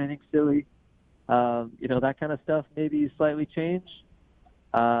not doing anything silly. That kind of stuff maybe slightly change.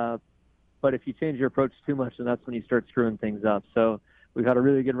 But if you change your approach too much, then that's when you start screwing things up. So we've had a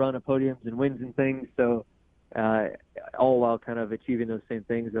really good run of podiums and wins and things. So all while kind of achieving those same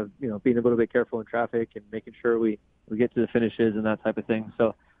things of, being a little bit careful in traffic and making sure we get to the finishes and that type of thing.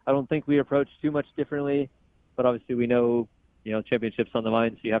 So I don't think we approach too much differently, but obviously we know, championships on the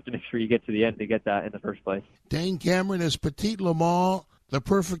line, so you have to make sure you get to the end to get that in the first place. Dane Cameron, is Petit Le Mans the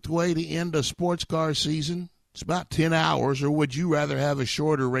perfect way to end a sports car season? It's about 10 hours, or would you rather have a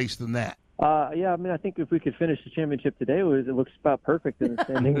shorter race than that? I think if we could finish the championship today, it looks about perfect in the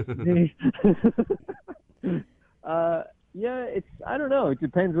standings. Yeah, I don't know. It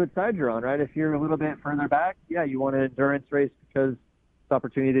depends what side you're on, right? If you're a little bit further back, yeah, you want an endurance race because it's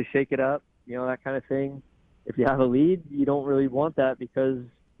opportunity to shake it up, that kind of thing. If you have a lead, you don't really want that because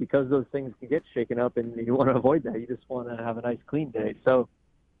those things can get shaken up, and you want to avoid that. You just want to have a nice, clean day. So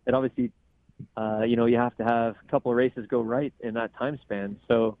it obviously, you have to have a couple of races go right in that time span.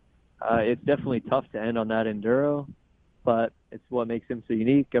 So it's definitely tough to end on that enduro, but it's what makes him so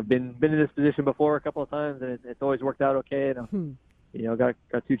unique. I've been in this position before a couple of times, and it's always worked out okay. And got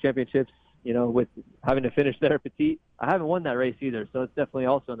 2 championships, with having to finish there petite. I haven't won that race either, so it's definitely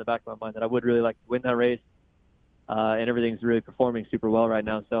also in the back of my mind that I would really like to win that race. And everything's really performing super well right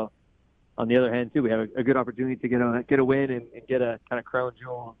now. So on the other hand, too, we have a good opportunity to get a win and get a kind of crown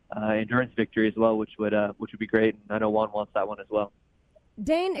jewel endurance victory as well, which would be great. And I know Juan wants that one as well.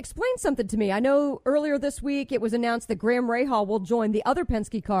 Dane, explain something to me. I know earlier this week it was announced that Graham Rahal will join the other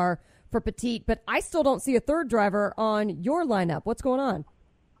Penske car for Petite, but I still don't see a third driver on your lineup. What's going on?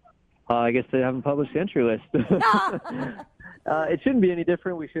 I guess they haven't published the entry list. It shouldn't be any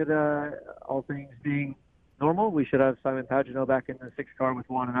different. We should, all things being normal, we should have Simon Pagenaud back in the 6 car with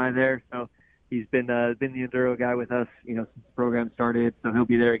Juan and I there. So he's been the enduro guy with us, since the program started. So he'll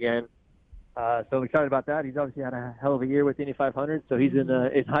be there again. So I'm excited about that. He's obviously had a hell of a year with the Indy 500, so he's in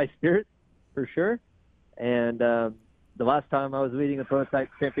high spirits for sure. And the last time I was leading the prototype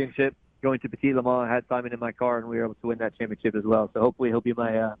championship, going to Petit Le Mans, I had Simon in my car, and we were able to win that championship as well. So hopefully he'll be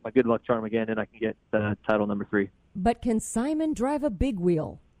my good luck charm again, and I can get title number 3. But can Simon drive a big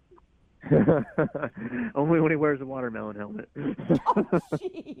wheel? Only when he wears a watermelon helmet. Oh,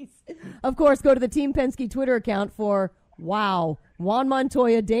 jeez. Of course, go to the Team Penske Twitter account for, wow, Juan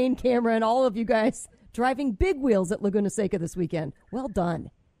Montoya, Dane Cameron, all of you guys driving big wheels at Laguna Seca this weekend. Well done.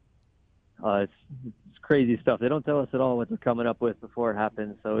 It's crazy stuff. They don't tell us at all what they're coming up with before it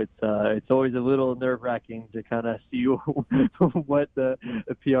happens, so it's always a little nerve-wracking to kind of see what the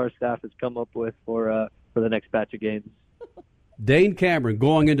PR staff has come up with for the next batch of games. Dane Cameron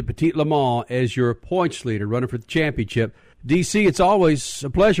going into Petit Le Mans as your points leader, running for the championship. DC, it's always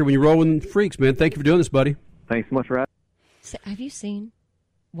a pleasure when you're rolling freaks, man. Thank you for doing this, buddy. Thanks so much for having me. So have you seen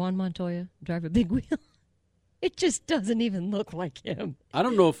Juan Montoya drive a big wheel? It just doesn't even look like him. I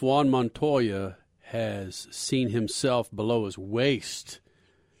don't know if Juan Montoya has seen himself below his waist.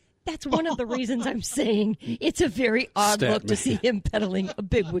 That's one of the reasons I'm saying it's a very odd look to see him pedaling a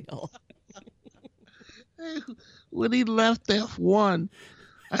big wheel. When he left F1,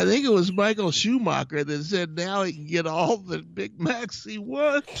 I think it was Michael Schumacher that said now he can get all the Big Macs he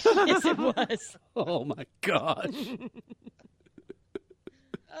wants. Yes, it was. Oh, my gosh.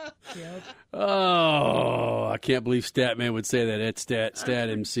 Yep. Oh, I can't believe Statman would say that. It's Stat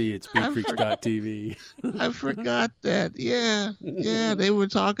MC at SpeedFreaks.tv. I forgot that. Yeah, they were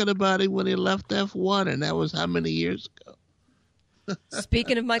talking about him when he left F1, and that was how many years ago?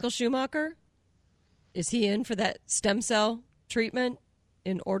 Speaking of Michael Schumacher, is he in for that stem cell treatment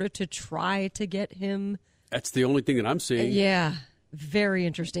in order to try to get him? That's the only thing that I'm seeing. Yeah, very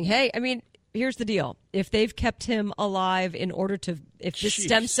interesting. Hey, I mean, here's the deal. If they've kept him alive in order to, if this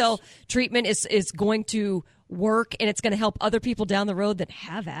stem cell treatment is going to work and it's going to help other people down the road, then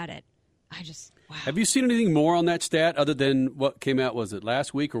have at it. Wow. Have you seen anything more on that stat other than what came out, was it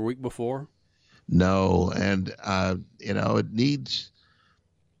last week or week before? No, and, it needs...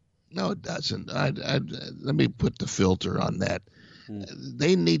 No, it doesn't. Let me put the filter on that.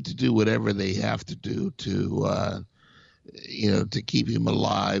 They need to do whatever they have to do to keep him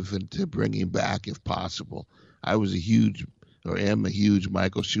alive and to bring him back if possible. I was am a huge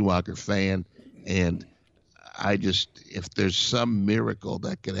Michael Schumacher fan, and if there's some miracle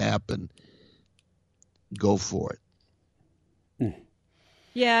that could happen, go for it.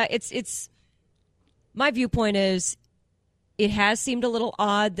 Yeah, it's my viewpoint is it has seemed a little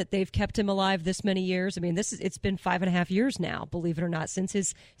odd that they've kept him alive this many years. I mean, it's been 5.5 years now, believe it or not, since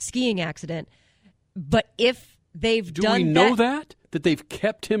his skiing accident. But if they've done that... Do we know that they've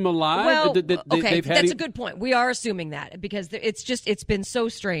kept him alive? Well, okay, that's a good point. We are assuming that because it's been so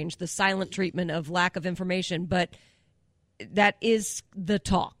strange, the silent treatment of lack of information. But that is the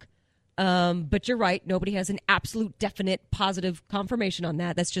talk. But you're right. Nobody has an absolute, definite, positive confirmation on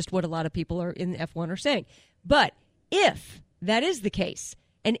that. That's just what a lot of people are in F1 are saying. But if that is the case,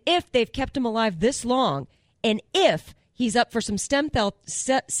 and if they've kept him alive this long, and if he's up for some stem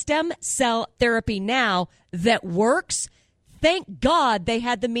cell therapy now that works, thank God they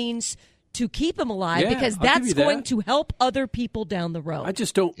had the means to keep him alive, because that's going to help other people down the road. I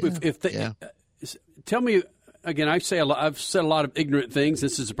just don't. If they tell me again, I've said a lot of ignorant things.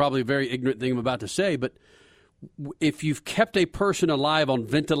 This is probably a very ignorant thing I'm about to say, but if you've kept a person alive on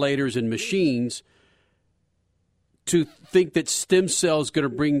ventilators and machines to think that stem cells going to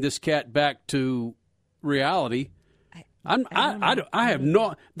bring this cat back to reality. I've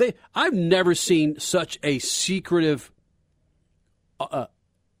never seen such a secretive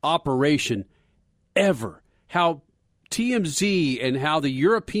operation ever. How TMZ and how the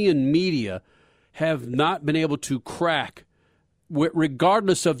European media have not been able to crack,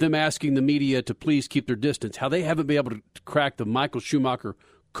 regardless of them asking the media to please keep their distance, how they haven't been able to crack the Michael Schumacher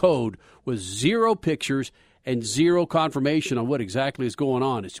code with zero pictures and zero confirmation on what exactly is going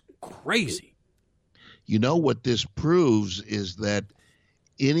on. It's crazy. You know what this proves is that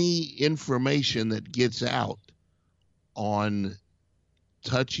any information that gets out on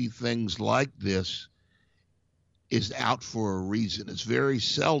touchy things like this is out for a reason. It's very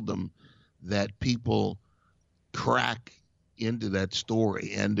seldom that people crack into that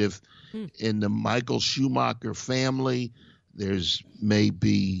story. And if in the Michael Schumacher family, there's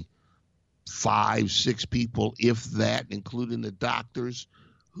maybe 5-6 people, if that, including the doctors,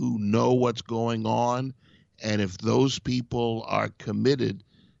 who know what's going on. And if those people are committed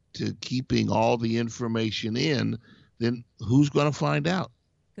to keeping all the information in, then who's going to find out?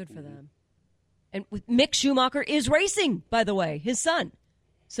 Good for them. And Mick Schumacher is racing, by the way, his son.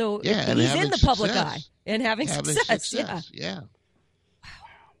 So yeah, and he's in the public eye and having success. Yeah.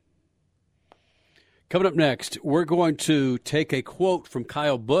 Coming up next, we're going to take a quote from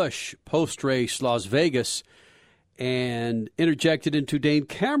Kyle Busch, post-race Las Vegas, and interject it into Dane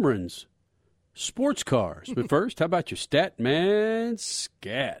Cameron's sports cars. But first, how about your Statman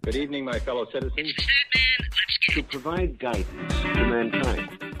Scat? Good evening, my fellow citizens. To provide guidance to mankind.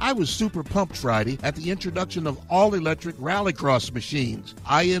 I was super pumped Friday at the introduction of all-electric rallycross machines.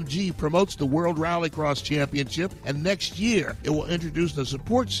 IMG promotes the World Rallycross Championship, and next year it will introduce a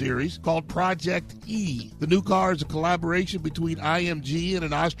support series called Project E. The new car is a collaboration between IMG and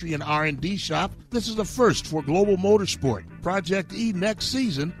an Austrian R&D shop. This is a first for global motorsport. Project E next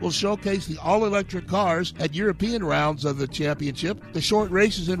season will showcase the all-electric cars at European rounds of the championship. The short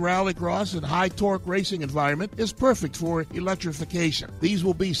races in rallycross and high-torque racing environment is perfect for electrification. These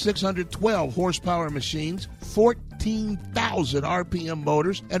will be 612 horsepower machines, 14,000 RPM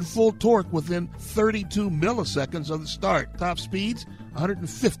motors, and full torque within 32 milliseconds of the start. Top speeds,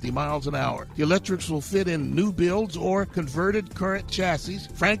 150 miles an hour. The electrics will fit in new builds or converted current chassis.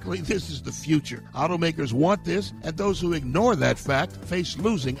 Frankly, this is the future. Automakers want this, and those who ignore that fact face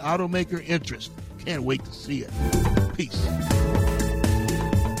losing automaker interest. Can't wait to see it. Peace.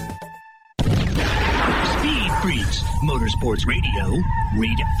 Speed Freaks, Motorsports Radio,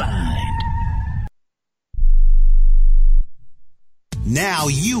 redefined. Now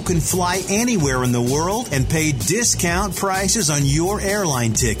you can fly anywhere in the world and pay discount prices on your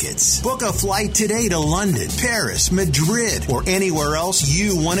airline tickets. Book a flight today to London, Paris, Madrid, or anywhere else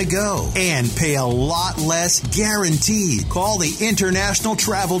you want to go. And pay a lot less guaranteed. Call the International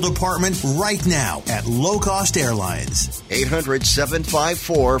Travel Department right now at Low Cost Airlines.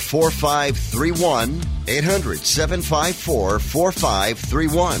 800-754-4531.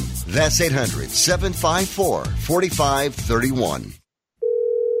 800-754-4531. That's 800-754-4531.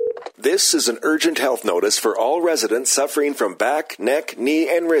 This is an urgent health notice for all residents suffering from back, neck,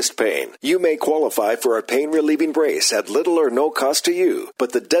 knee, and wrist pain. You may qualify for a pain-relieving brace at little or no cost to you,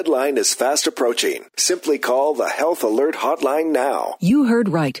 but the deadline is fast approaching. Simply call the Health Alert Hotline now. You heard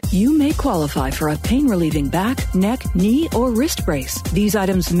right. You may qualify for a pain-relieving back, neck, knee, or wrist brace. These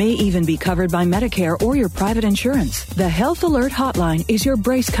items may even be covered by Medicare or your private insurance. The Health Alert Hotline is your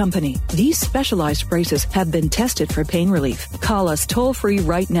brace company. These specialized braces have been tested for pain relief. Call us toll-free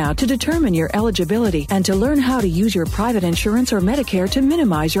right now to determine your eligibility and to learn how to use your private insurance or Medicare to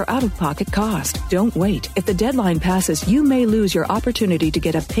minimize your out-of-pocket cost. Don't wait. If the deadline passes, you may lose your opportunity to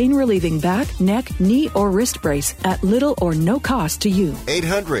get a pain-relieving back, neck, knee, or wrist brace at little or no cost to you.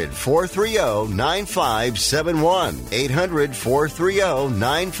 800-430-9571.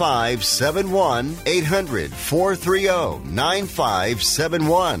 800-430-9571.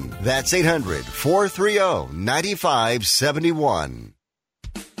 800-430-9571. That's 800-430-9571.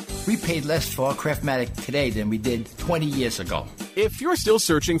 We paid less for our Craftmatic today than we did 20 years ago. If you're still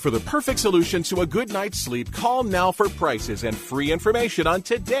searching for the perfect solution to a good night's sleep, call now for prices and free information on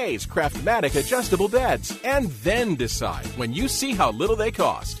today's Craftmatic adjustable beds. And then decide when you see how little they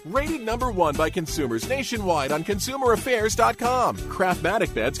cost. Rated #1 by consumers nationwide on ConsumerAffairs.com.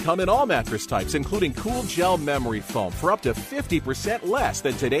 Craftmatic beds come in all mattress types, including cool gel memory foam for up to 50% less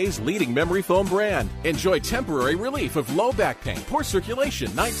than today's leading memory foam brand. Enjoy temporary relief of low back pain, poor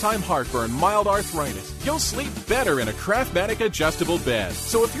circulation, nighttime heartburn, mild arthritis. You'll sleep better in a Craftmatic adjustable Adjustable Bed.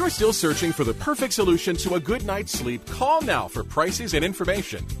 So if you're still searching for the perfect solution to a good night's sleep, call now for prices and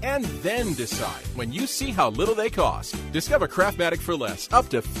information. And then decide when you see how little they cost. Discover Craftmatic for less, up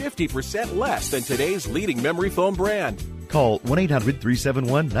to 50% less than today's leading memory foam brand. Call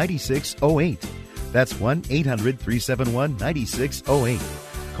 1-800-371-9608. That's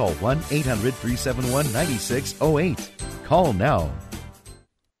 1-800-371-9608. Call 1-800-371-9608. Call now.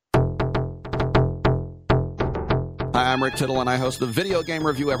 Hi, I'm Rick Tittle, and I host the Video Game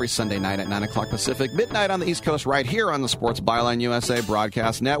Review every Sunday night at 9 o'clock Pacific, midnight on the East Coast, right here on the Sports Byline USA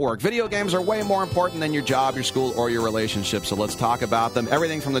Broadcast Network. Video games are way more important than your job, your school, or your relationship, so let's talk about them.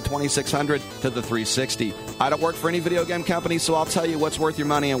 Everything from the 2600 to the 360. I don't work for any video game company, so I'll tell you what's worth your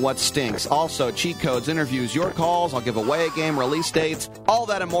money and what stinks. Also, cheat codes, interviews, your calls. I'll give away a game, release dates, all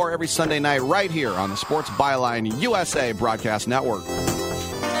that and more every Sunday night right here on the Sports Byline USA Broadcast Network.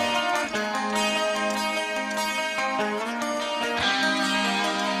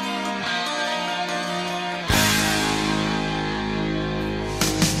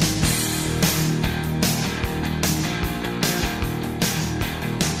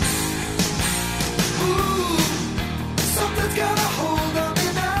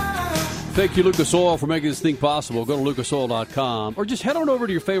 Thank you, Lucas Oil, for making this thing possible. Go to lucasoil.com or just head on over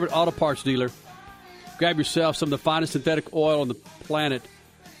to your favorite auto parts dealer. Grab yourself some of the finest synthetic oil on the planet.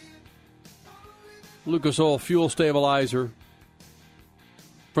 Lucas Oil Fuel Stabilizer.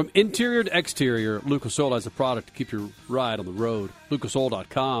 From interior to exterior, Lucas Oil has a product to keep your ride on the road.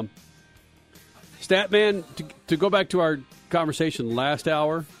 lucasoil.com. Statman, to go back to our conversation last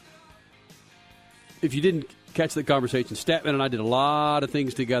hour, if you didn't catch that conversation, Statman and I did a lot of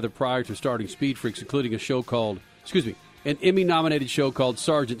things together prior to starting Speed Freaks, including an Emmy-nominated show called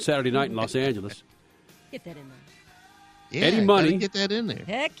Sergeant Saturday Night in Los Angeles. Get that in there. Yeah, Eddie Money. get that in there.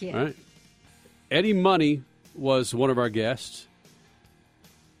 Heck yeah. All right. Eddie Money was one of our guests.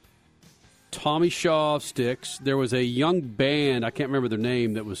 Tommy Shaw of Styx. There was a young band, I can't remember their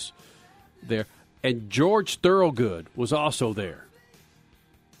name, that was there. And George Thorogood was also there.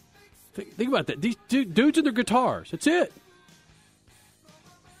 Think about that. These dudes and their guitars. That's it.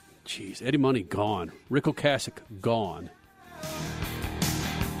 Jeez, Eddie Money gone. Rick Ocasek gone.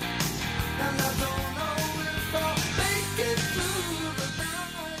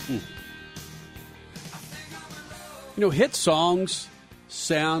 You know, hit songs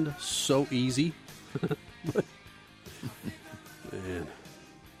sound so easy. Man.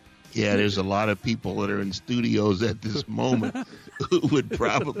 Yeah, there's a lot of people that are in studios at this moment who would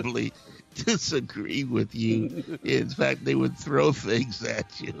probably disagree with you. In fact, they would throw things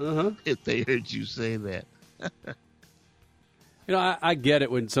at you if they heard you say that. You know, I get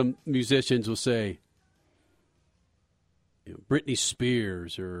it when some musicians will say, you know, Britney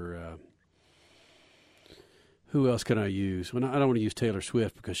Spears or who else can I use? Well, I don't want to use Taylor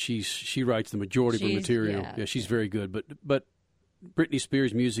Swift because she writes the majority of her material. Yeah, she's very good, but Britney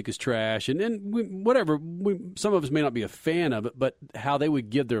Spears' music is trash, and then some of us may not be a fan of it, but how they would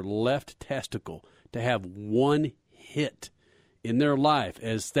give their left testicle to have one hit in their life.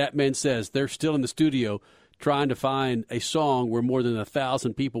 As that man says, they're still in the studio trying to find a song where more than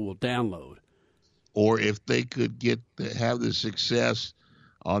 1,000 people will download. Or if they could have the success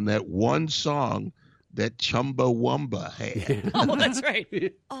on that one song that Chumbawamba had. Oh, that's right.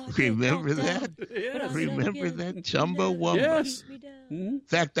 Remember that? Yes. Remember that Chumbawamba? Yes. In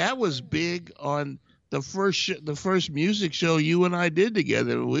fact, that was big on the first music show you and I did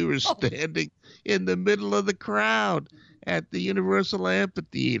together. We were standing in the middle of the crowd at the Universal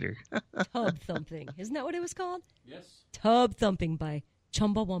Amphitheater. Tub Thumping. Isn't that what it was called? Yes. Tub Thumping by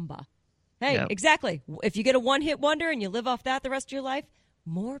Chumbawamba. Hey, Yep. exactly. If you get a one-hit wonder and you live off that the rest of your life,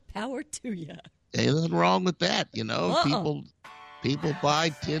 more power to you. Ain't nothing wrong with that, you know. People buy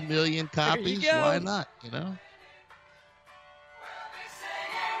 10 million copies. Why not, you know?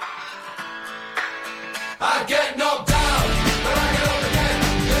 I get knocked down, but I get up again.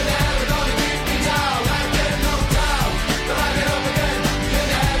 You're never gonna keep me down. I get knocked down, but I get up again. You're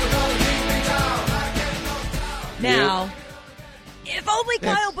never gonna keep me down. I get knocked down. Now, if only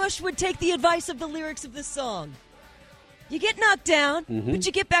Kyle Busch would take the advice of the lyrics of this song. You get knocked down, but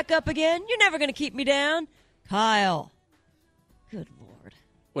you get back up again. You're never going to keep me down. Kyle. Good Lord.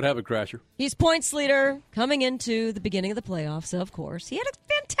 What happened, Crasher? He's points leader coming into the beginning of the playoffs, of course. He had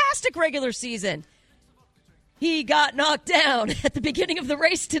a fantastic regular season. He got knocked down at the beginning of the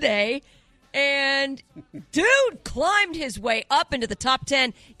race today, and dude climbed his way up into the top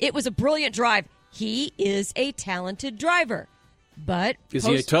 10. It was a brilliant drive. He is a talented driver. But is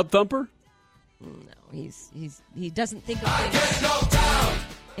he a tub thumper? No, he doesn't think of things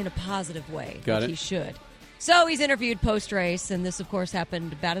in a positive way. Got like it. He should. So he's interviewed post-race, and this, of course,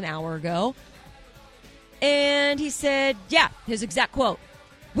 happened about an hour ago. And he said, his exact quote,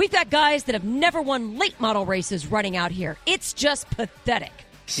 "We've got guys that have never won late model races running out here. It's just pathetic."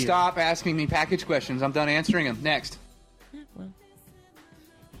 Stop asking me package questions. I'm done answering them. Next. Well,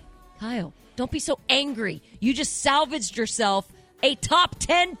 Kyle, don't be so angry. You just salvaged yourself a top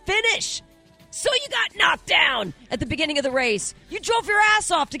 10 finish. So you got knocked down at the beginning of the race. You drove your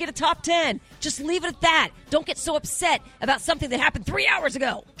ass off to get a top 10. Just leave it at that. Don't get so upset about something that happened 3 hours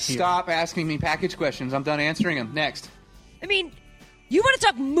ago. Stop asking me package questions. I'm done answering them. Next. I mean, you want to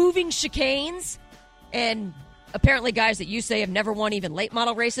talk moving chicanes? And apparently guys that you say have never won even late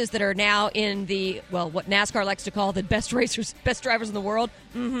model races that are now in the, what NASCAR likes to call the best drivers in the world.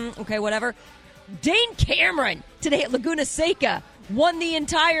 Okay, whatever. Dane Cameron today at Laguna Seca won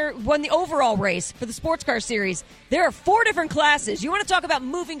the overall race for the sports car series. There are 4 different classes. You want to talk about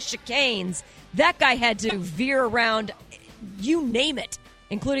moving chicanes? That guy had to veer around, you name it,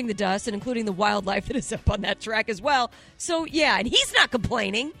 including the dust and including the wildlife that is up on that track as well. So, and he's not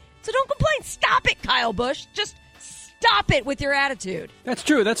complaining. So don't complain. Stop it, Kyle Busch. Just stop it with your attitude. That's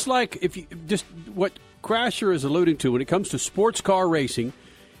true. That's like if you just what Crasher is alluding to when it comes to sports car racing,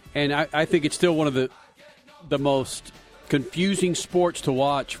 and I think it's still one of the most confusing sports to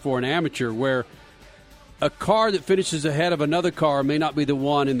watch for an amateur, where a car that finishes ahead of another car may not be the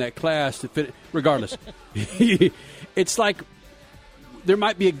one in that class to fit. Regardless, it's like there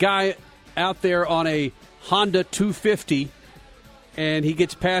might be a guy out there on a Honda 250, and he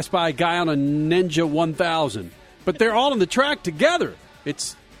gets passed by a guy on a Ninja 1000, but they're all on the track together.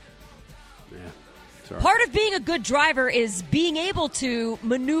 It's part of being a good driver is being able to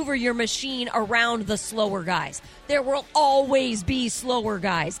maneuver your machine around the slower guys. There will always be slower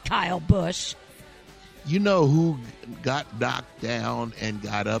guys, Kyle Busch. You know who got knocked down and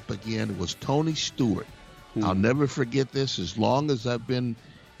got up again was Tony Stewart. I'll never forget this as long as I've been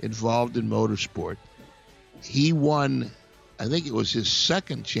involved in motorsport. He won, I think it was his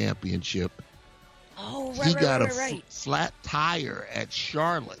second championship. Oh, right, he got a right. flat tire at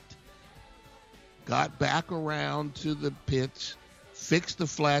Charlotte. Got back around to the pits, fixed the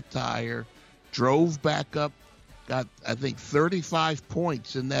flat tire, drove back up, got, I think, 35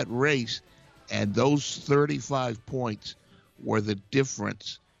 points in that race, and those 35 points were the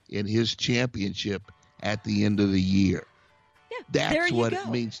difference in his championship at the end of the year. Yeah, that's what it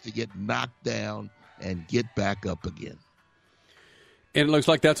means to get knocked down and get back up again. And it looks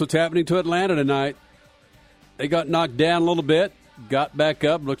like that's what's happening to Atlanta tonight. They got knocked down a little bit. Got back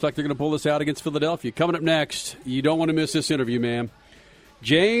up. Looks like they're going to pull this out against Philadelphia. Coming up next, you don't want to miss this interview, ma'am.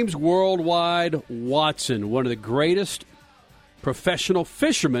 James Worldwide Watson, one of the greatest professional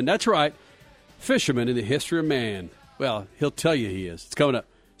fishermen. That's right, fishermen in the history of man. Well, he'll tell you he is. It's coming up.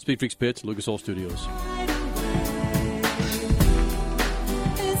 Speed Freaks Pits, Lucas Oil Studios.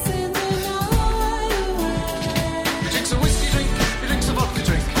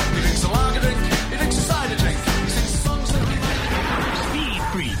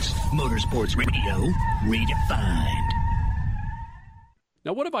 Motorsports Radio, redefined.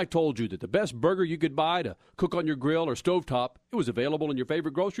 Now, what if I told you that the best burger you could buy to cook on your grill or stovetop, it was available in your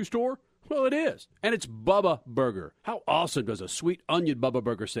favorite grocery store? Well, it is. And it's Bubba Burger. How awesome does a sweet onion Bubba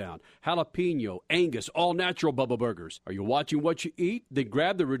Burger sound? Jalapeno, Angus, all-natural Bubba Burgers. Are you watching what you eat? Then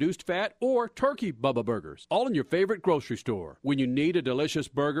grab the reduced fat or turkey Bubba Burgers. All in your favorite grocery store. When you need a delicious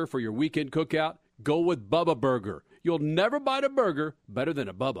burger for your weekend cookout, go with Bubba Burger. You'll never bite a burger better than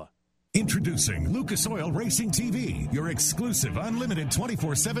a Bubba. Introducing Lucas Oil Racing TV, your exclusive unlimited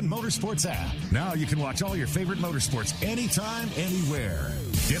 24/7 motorsports app. Now you can watch all your favorite motorsports anytime, anywhere.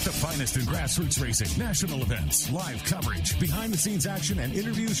 Get the finest in grassroots racing, national events, live coverage, behind-the-scenes action, and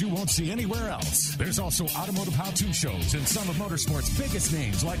interviews you won't see anywhere else. There's also automotive how-to shows and some of motorsports' biggest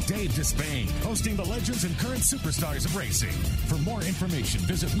names like Dave Despain, hosting the legends and current superstars of racing. For more information,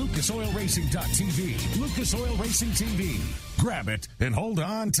 visit lucasoilracing.tv. Lucas Oil Racing TV. Grab it and hold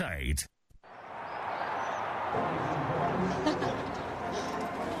on tight.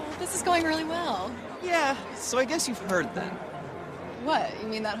 This is going really well. Yeah, so I guess you've heard then. What? You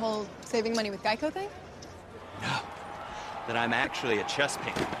mean that whole saving money with Geico thing? No, that I'm actually a chess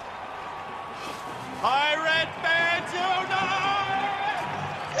painter. Pirate fans unite!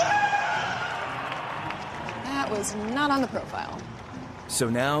 That was not on the profile. So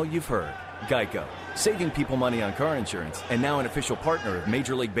now you've heard. Geico, saving people money on car insurance, and now an official partner of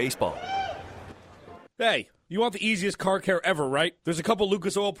Major League Baseball. Hey, you want the easiest car care ever, right? There's a couple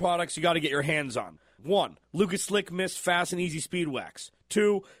Lucas Oil products you got to get your hands on. 1, Lucas Slick Mist Fast and Easy Speed Wax.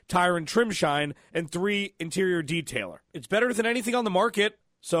 2, Tire and Trim Shine. And 3, Interior Detailer. It's better than anything on the market,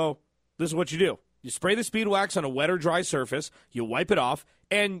 so this is what you do. You spray the Speed Wax on a wet or dry surface, you wipe it off,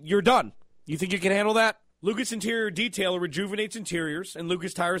 and you're done. You think you can handle that? Lucas Interior Detailer rejuvenates interiors, and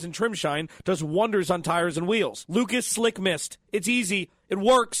Lucas Tires and Trim Shine does wonders on tires and wheels. Lucas Slick Mist. It's easy. It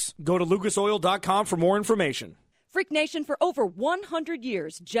works. Go to lucasoil.com for more information. Freak Nation, for over 100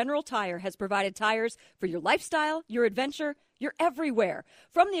 years, General Tire has provided tires for your lifestyle, your adventure, your everywhere.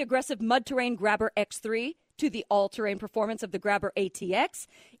 From the aggressive mud-terrain Grabber X3 to the all-terrain performance of the Grabber ATX,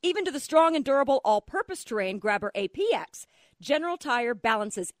 even to the strong and durable all-purpose terrain Grabber APX. General Tire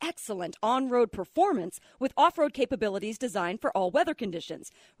balances excellent on-road performance with off-road capabilities designed for all weather conditions.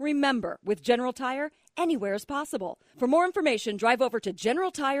 Remember, with General Tire, anywhere is possible. For more information, drive over to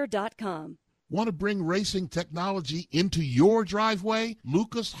GeneralTire.com. Want to bring racing technology into your driveway?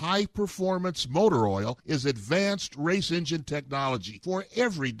 Lucas High Performance Motor Oil is advanced race engine technology for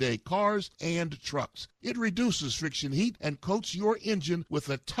everyday cars and trucks. It reduces friction heat and coats your engine with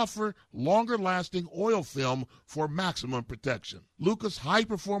a tougher, longer-lasting oil film for maximum protection. Lucas High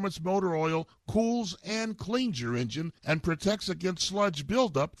Performance Motor Oil cools and cleans your engine and protects against sludge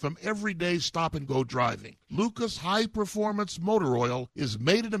buildup from everyday stop-and-go driving. Lucas High Performance Motor Oil is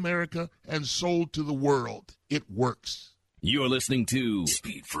made in America and sold to the world. It works. You're listening to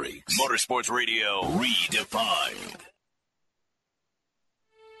Speed Freaks Motorsports Radio Redefined.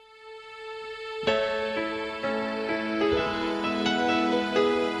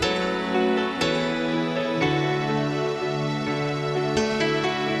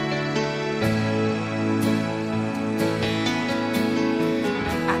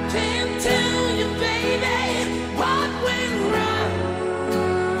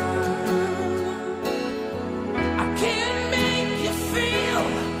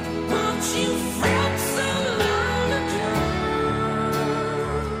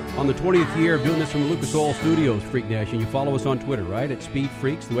 On the 20th year of doing this from the Lucas Oil Studios, Freak Nation, you follow us on Twitter, right? At Speed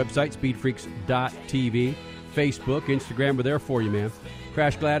Freaks, the website, speedfreaks.tv, Facebook, Instagram, we're there for you, man.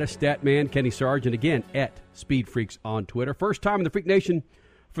 Crash Gladys, Statman, Kenny Sargent, again, at Speed Freaks on Twitter. First time in the Freak Nation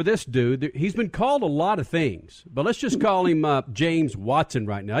for this dude. He's been called a lot of things, but let's just call him James Watson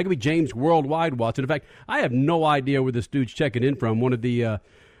right now. That could be James Worldwide Watson. In fact, I have no idea where this dude's checking in from, one of the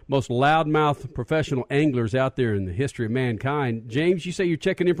most loudmouth professional anglers out there in the history of mankind. James, you say you're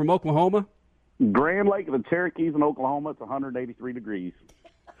checking in from Oklahoma? Grand Lake of the Cherokees in Oklahoma. It's 183 degrees.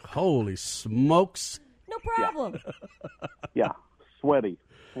 Holy smokes. No problem. Yeah, sweaty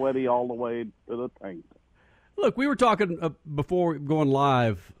all the way to the tank. Look, we were talking before going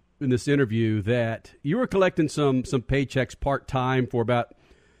live in this interview that you were collecting some paychecks part-time for about,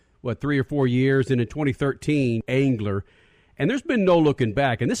 3 or 4 years, and in 2013, angler. And there's been no looking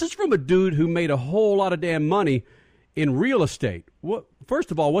back. And this is from a dude who made a whole lot of damn money in real estate. First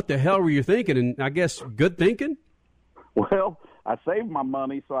of all, what the hell were you thinking? And I guess good thinking? Well, I saved my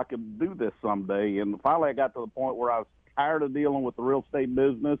money so I could do this someday. And finally I got to the point where I was tired of dealing with the real estate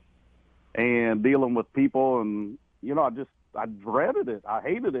business and dealing with people. And, I dreaded it. I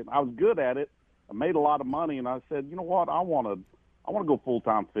hated it. I was good at it. I made a lot of money. And I said, you know what? I want to go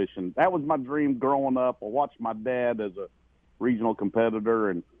full-time fishing. That was my dream growing up. I watched my dad as a regional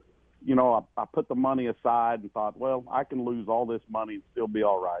competitor, and I put the money aside and thought, well, I can lose all this money and still be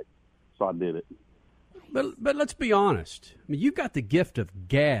all right. So I did it. But let's be honest. I mean, you've got the gift of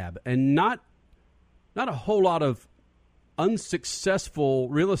gab, and not a whole lot of unsuccessful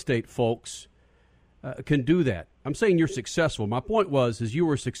real estate folks can do that. I'm saying you're successful. My point is you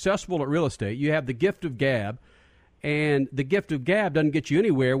were successful at real estate. You have the gift of gab, and the gift of gab doesn't get you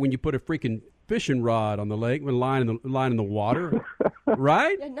anywhere when you put a freaking fishing rod on the lake with a line in the water,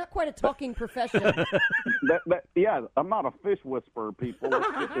 right? Yeah, not quite a talking profession. Yeah, I'm not a fish whisperer, people. Let's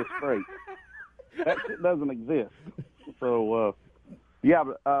get this straight. That shit doesn't exist. So,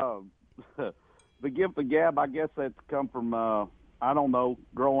 the gift of gab, I guess that's come from, I don't know,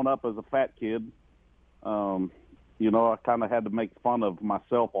 growing up as a fat kid. I kind of had to make fun of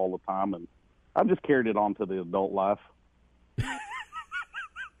myself all the time, and I just carried it on to the adult life.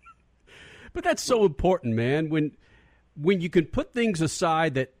 But that's so important, man. When you can put things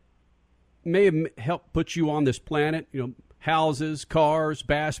aside that may have helped put you on this planet, houses, cars,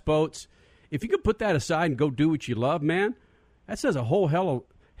 bass boats. If you could put that aside and go do what you love, man, that says a whole hell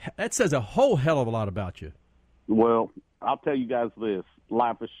of a lot about you. Well, I'll tell you guys this: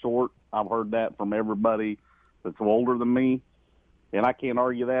 life is short. I've heard that from everybody that's older than me, and I can't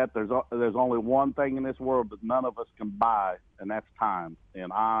argue that. There's only one thing in this world that none of us can buy, and that's time.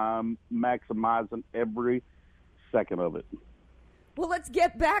 And I'm maximizing every second of it. Well, let's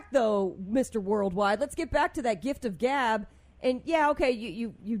get back, though, Mr. Worldwide. Let's get back to that gift of gab. And, yeah, okay,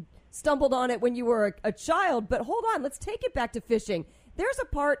 you stumbled on it when you were a child, but hold on. Let's take it back to fishing. there's a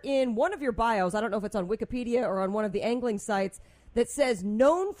part in one of your bios, I don't know if it's on Wikipedia or on one of the angling sites, that says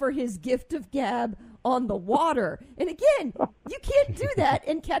known for his gift of gab on the water. And again, you can't do that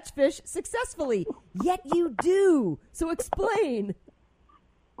and catch fish successfully, yet you do. So explain.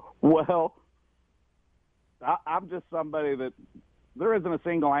 Well, I'm just somebody that there isn't a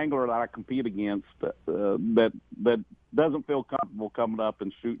single angler that I compete against that doesn't feel comfortable coming up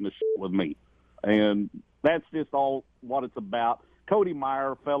and shooting the shit with me. And that's just all what it's about. Cody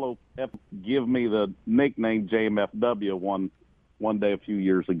Meyer, fellow give me the nickname JMFW one day a few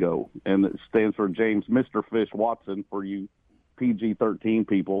years ago, and it stands for James Mr. Fish Watson for you PG-13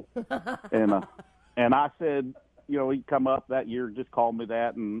 people. and I said, you know, he'd come up that year, just called me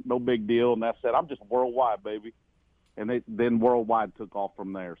that, and no big deal. And I said, I'm just worldwide, baby. And then worldwide took off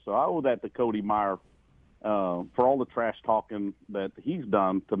from there. So I owe that to Cody Meyer for all the trash talking that he's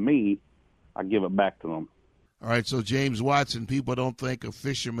done to me. I give it back to him. All right, so James Watson, people don't think of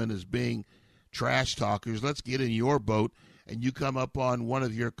fishermen as being trash talkers. Let's get in your boat, and you come up on one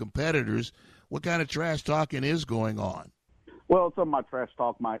of your competitors. What kind of trash talking is going on? Well, some of my trash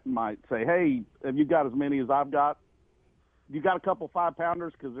talk might say, hey, have you got as many as I've got? You got a couple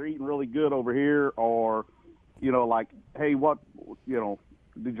 5-pounders because they're eating really good over here? Or, you know, like, hey, what, you know,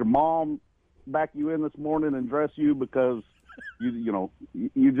 did your mom back you in this morning and dress you because, you know,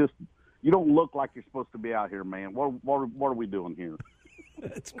 you don't look like you're supposed to be out here, man. What are we doing here?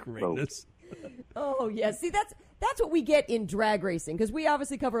 That's greatness. Oh, yeah. See, that's what we get in drag racing, because we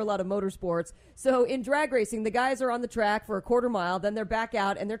obviously cover a lot of motorsports. So in drag racing, the guys are on the track for a quarter mile, then they're back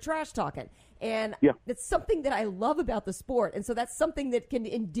out, and they're trash talking. And it's something that I love about the sport. And so that's something that can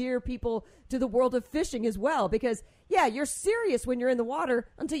endear people to the world of fishing as well, because, yeah, you're serious when you're in the water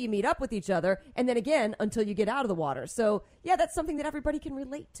until you meet up with each other, and then again until you get out of the water. So, yeah, that's something that everybody can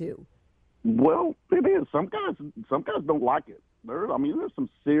relate to. Well, it is. Some guys don't like it. There's some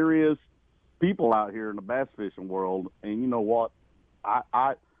serious people out here in the bass fishing world, and you know what?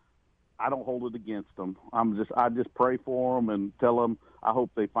 I don't hold it against them. I just pray for them and tell them I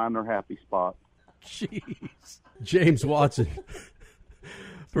hope they find their happy spot. Jeez, James Watson,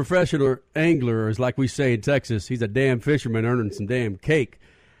 professional angler, or as like we say in Texas, he's a damn fisherman earning some damn cake.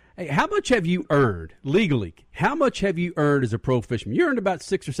 Hey, how much have you earned legally? How much have you earned as a pro fisherman? You earned about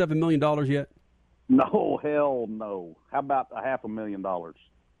 $6 or $7 million yet? No, hell no. How about $500,000?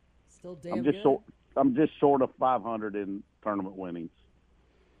 Still damn good. I'm just short of 500 in tournament winnings.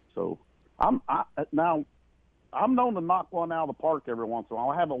 So I'm known to knock one out of the park every once in a while.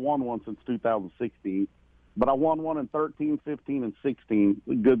 I haven't won one since 2016, but I won one in 13, 15, and 16,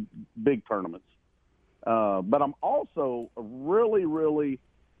 good big tournaments. But I'm also really, really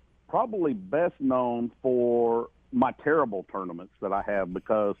probably best known for my terrible tournaments that I have,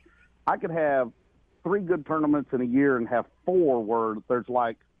 because I could have 3 good tournaments in a year and have 4 where there's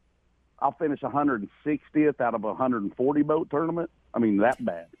like I'll finish 160th out of a 140 boat tournament. I mean, that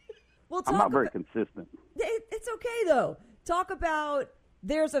bad. Well, I'm not very consistent. It's okay though. Talk about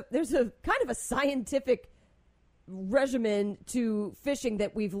there's a kind of a scientific regimen to fishing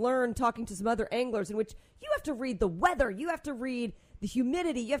that we've learned talking to some other anglers, in which you have to read the weather, you have to read the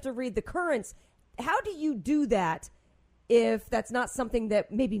humidity, you have to read the currents. How do you do that if that's not something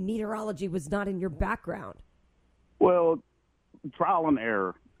that maybe meteorology was not in your background? Well, trial and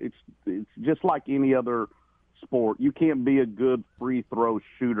error. It's just like any other sport. You can't be a good free throw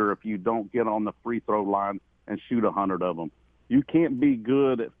shooter if you don't get on the free throw line and shoot 100 of them. You can't be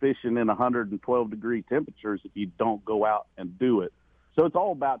good at fishing in 112-degree temperatures if you don't go out and do it. So it's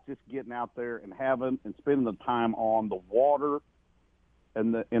all about just getting out there and spending the time on the water,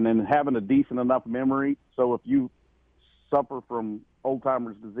 and then having a decent enough memory. So if you suffer from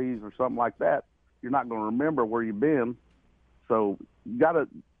old-timers disease or something like that, you're not going to remember where you've been. So you got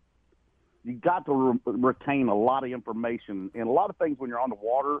to retain a lot of information, and a lot of things when you're on the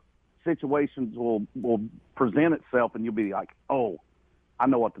water, situations will present itself, and you'll be like, oh, I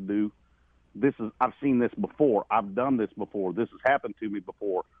know what to do. I've seen this before. I've done this before. This has happened to me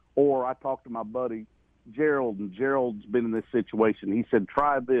before. Or I talked to my buddy Gerald, and Gerald's been in this situation. He said,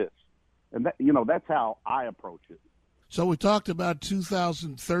 try this. And that's how I approach it. So we talked about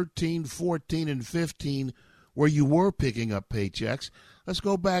 2013, 14, and 15, where you were picking up paychecks. Let's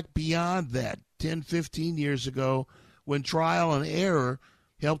go back beyond that, 10, 15 years ago, when trial and error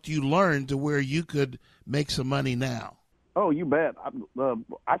helped you learn to where you could make some money now. Oh, you bet.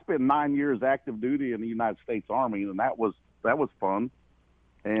 I spent 9 years active duty in the United States Army, and that was fun.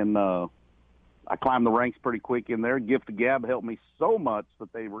 And I climbed the ranks pretty quick in there. Gift of Gab helped me so much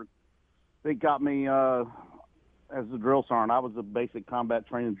that they got me as a drill sergeant. I was a basic combat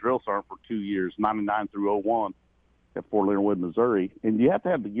training drill sergeant for 2 years, 99 through 01. at Fort Leonard Wood, Missouri. And you have to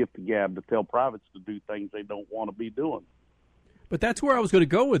have the gift of gab to tell privates to do things they don't want to be doing. But that's where I was going to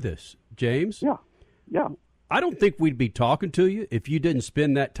go with this, James. Yeah. I don't think we'd be talking to you if you didn't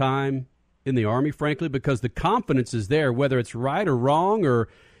spend that time in the Army, frankly, because the confidence is there, whether it's right or wrong or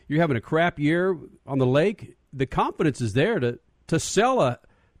you're having a crap year on the lake. The confidence is there to sell a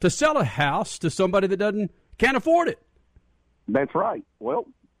house to somebody that can't afford it. That's right. Well,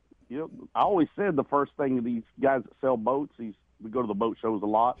 I always said the first thing to these guys that sell boats, we go to the boat shows a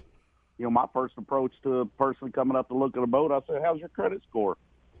lot. My first approach to a person coming up to look at a boat, I said, "How's your credit score?"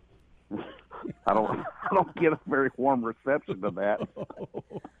 I don't get a very warm reception to that.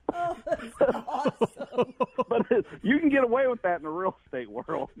 Oh, that's awesome. But you can get away with that in the real estate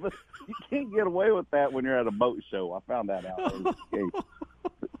world, but you can't get away with that when you're at a boat show. I found that out.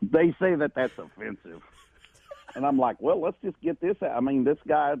 They say that that's offensive. And I'm like, well, let's just get this out. I mean, this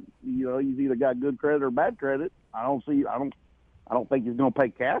guy, he's either got good credit or bad credit. I don't think he's going to pay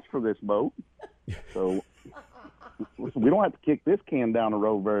cash for this boat. So we don't have to kick this can down the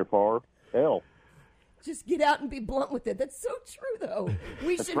road very far. Hell. Just get out and be blunt with it. That's so true, though.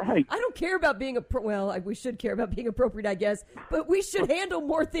 That's right. I don't care about being we should care about being appropriate, I guess, but we should handle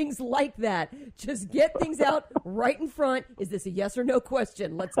more things like that. Just get things out right in front. Is this a yes or no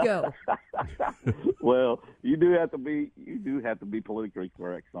question? Let's go. Well, you do have to be politically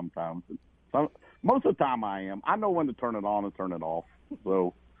correct sometimes. Most of the time I am. I know when to turn it on and turn it off.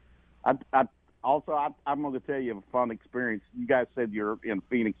 So I'm going to tell you a fun experience. You guys said you're in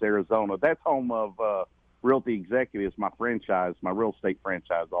Phoenix, Arizona. That's home of Realty Executives, my real estate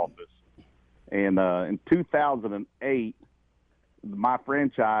franchise office. And in 2008, my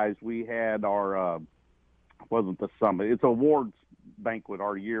franchise, we had our wasn't the summit. It's awards banquet,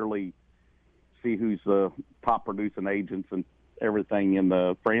 our yearly, see who's the top producing agents and everything in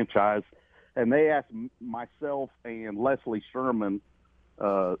the franchise. And they asked myself and Leslie Sherman,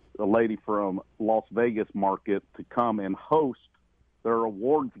 a lady from Las Vegas market, to come and host their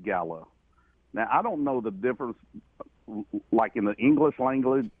awards gala. Now, I don't know the difference, like in the English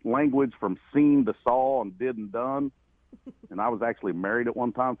language from seen to saw and did and done. And I was actually married at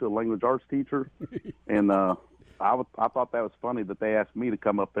one time to a language arts teacher. And I thought that was funny that they asked me to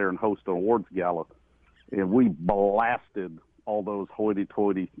come up there and host an awards gala. And we blasted all those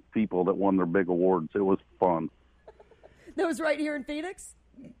hoity-toity people that won their big awards. It was fun. That was right here in Phoenix?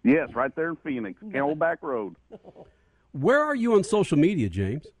 Yes, right there in Phoenix, Camelback Road. Where are you on social media,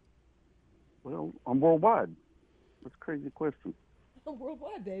 James? Well, I'm worldwide. That's a crazy question. I'm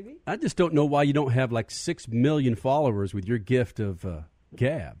worldwide, baby. I just don't know why you don't have like 6 million followers with your gift of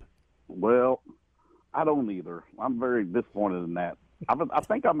gab. Well, I don't either. I'm very disappointed in that. I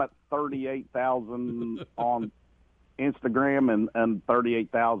think I'm at 38,000 on Instagram and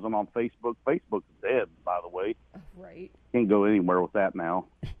 38,000 on Facebook. Facebook's dead, by the way. Right. Can't go anywhere with that now.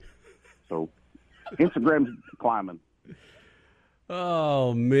 So Instagram's climbing.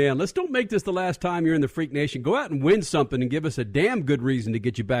 Oh, man. Let's don't make this the last time you're in the Freak Nation. Go out and win something and give us a damn good reason to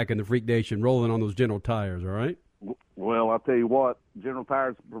get you back in the Freak Nation rolling on those General Tires, all right? Well, I'll tell you what. General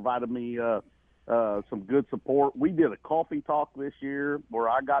Tires provided me some good support. We did a coffee talk this year where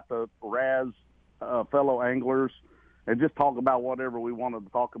I got to razz fellow anglers and just talk about whatever we wanted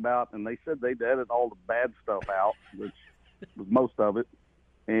to talk about. And they said they'd edit all the bad stuff out, which was most of it,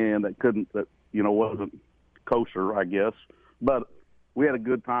 and that wasn't kosher, I guess. But we had a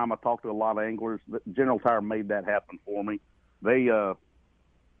good time. I talked to a lot of anglers. General Tire made that happen for me. They,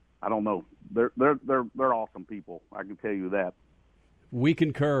 I don't know, they're awesome people. I can tell you that. We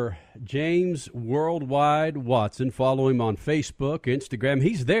concur. James Worldwide Watson. Follow him on Facebook, Instagram.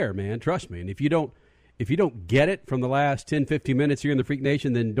 He's there, man. Trust me. And if you don't get it from the last 10, 15 minutes here in the Freak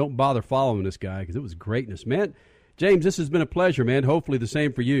Nation, then don't bother following this guy because it was greatness, man. James, this has been a pleasure, man. Hopefully the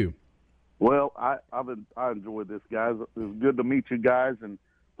same for you. Well, I enjoyed this, guys. It was good to meet you guys, and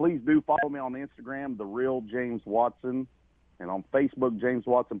please do follow me on Instagram, The Real James Watson, and on Facebook, James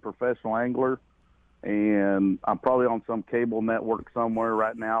Watson Professional Angler. And I'm probably on some cable network somewhere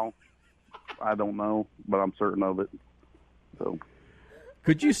right now. I don't know, but I'm certain of it. So,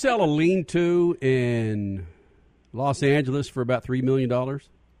 could you sell a lean-to in Los Angeles for about $3 million?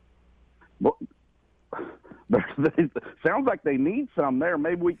 Well, sounds like they need some there.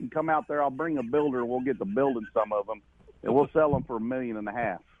 Maybe we can come out there. I'll bring a builder. We'll get to building some of them, and we'll sell them for $1.5 million.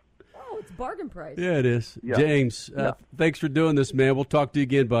 Oh, it's bargain price. Yeah, it is. Yeah. James, thanks for doing this, man. We'll talk to you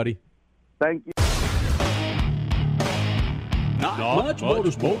again, buddy. Thank you. Not much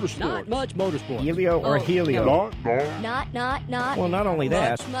motorsports. Not much motorsports. Helio or Helio? Not. Well, not only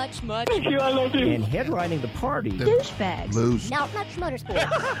that. Much. And headlining the party. Douchebags. Loose. Not much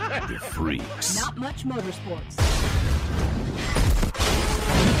motorsports. The Freaks. Not much motorsports.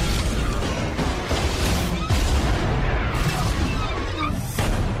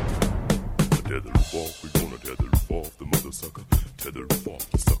 Tether roof off, we're gonna tether roof off the mother sucker. Tether roof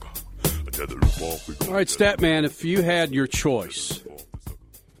off the sucker. Tether roof off, we're gonna. All right, Statman, if you had your choice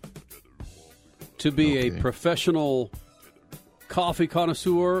to be a professional coffee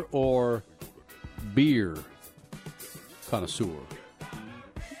connoisseur or beer connoisseur,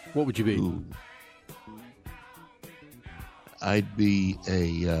 what would you be? Ooh. I'd be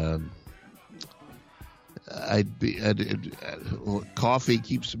a. Coffee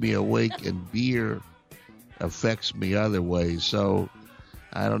keeps me awake, and beer affects me other ways. So,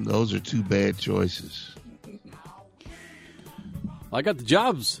 I don't. Those are two bad choices. I got the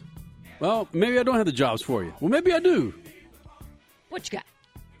jobs. Well, maybe I don't have the jobs for you. Well, maybe I do. What you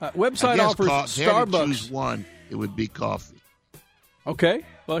got? Website offers If I had to Starbucks. choose one, it would be coffee. Okay.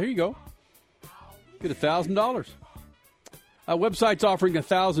 Well, here you go. Get $1,000. Website's offering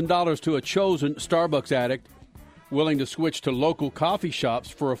 $1,000 to a chosen Starbucks addict willing to switch to local coffee shops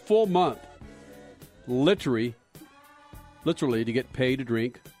for a full month. Literally to get paid to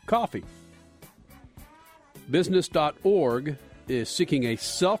drink coffee. Business.org is seeking a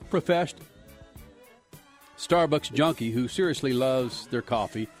self-professed Starbucks junkie who seriously loves their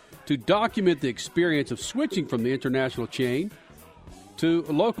coffee to document the experience of switching from the international chain to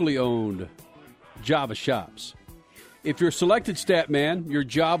locally owned Java shops. If you're selected, Statman, your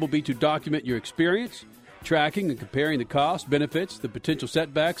job will be to document your experience, tracking and comparing the costs, benefits, the potential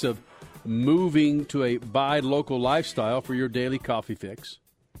setbacks of moving to a buy local lifestyle for your daily coffee fix.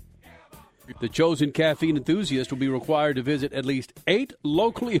 The chosen caffeine enthusiast will be required to visit at least 8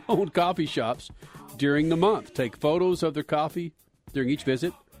 locally owned coffee shops during the month. Take photos of their coffee during each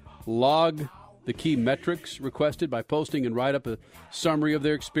visit. Log the key metrics requested by posting and write up a summary of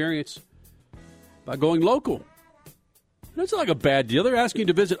their experience by going local. That's not like a bad deal. They're asking you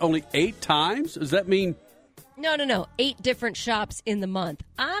to visit only 8 times? Does that mean... No. 8 different shops in the month.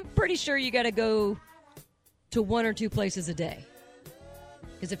 I'm pretty sure you got to go to 1 or 2 places a day.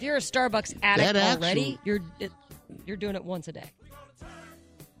 Because if you're a Starbucks addict already, you're doing it once a day.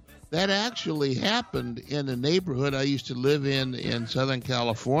 That actually happened in a neighborhood I used to live in Southern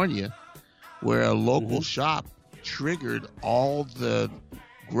California, where a local shop triggered all the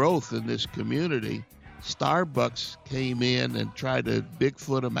growth in this community. Starbucks came in and tried to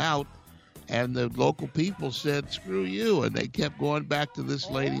Bigfoot them out, and the local people said, screw you, and they kept going back to this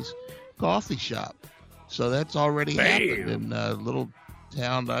lady's coffee shop. So that's already happened in a little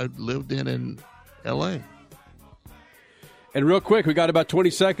town I lived in L.A. And real quick, we got about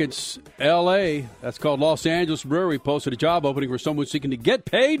 20 seconds. L.A., that's called Los Angeles Brewery, posted a job opening for someone seeking to get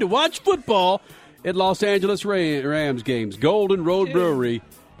paid to watch football at Los Angeles Rams games. Golden Road Brewery.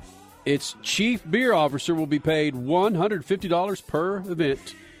 Its chief beer officer will be paid $150 per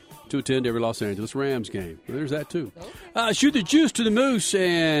event to attend every Los Angeles Rams game. Well, there's that, too. Shoot the juice to the moose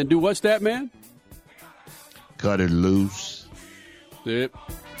and do what's that, man? Cut it loose. Yep.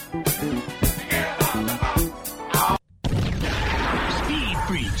 Speed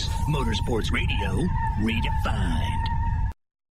Freaks, Motorsports Radio, redefined.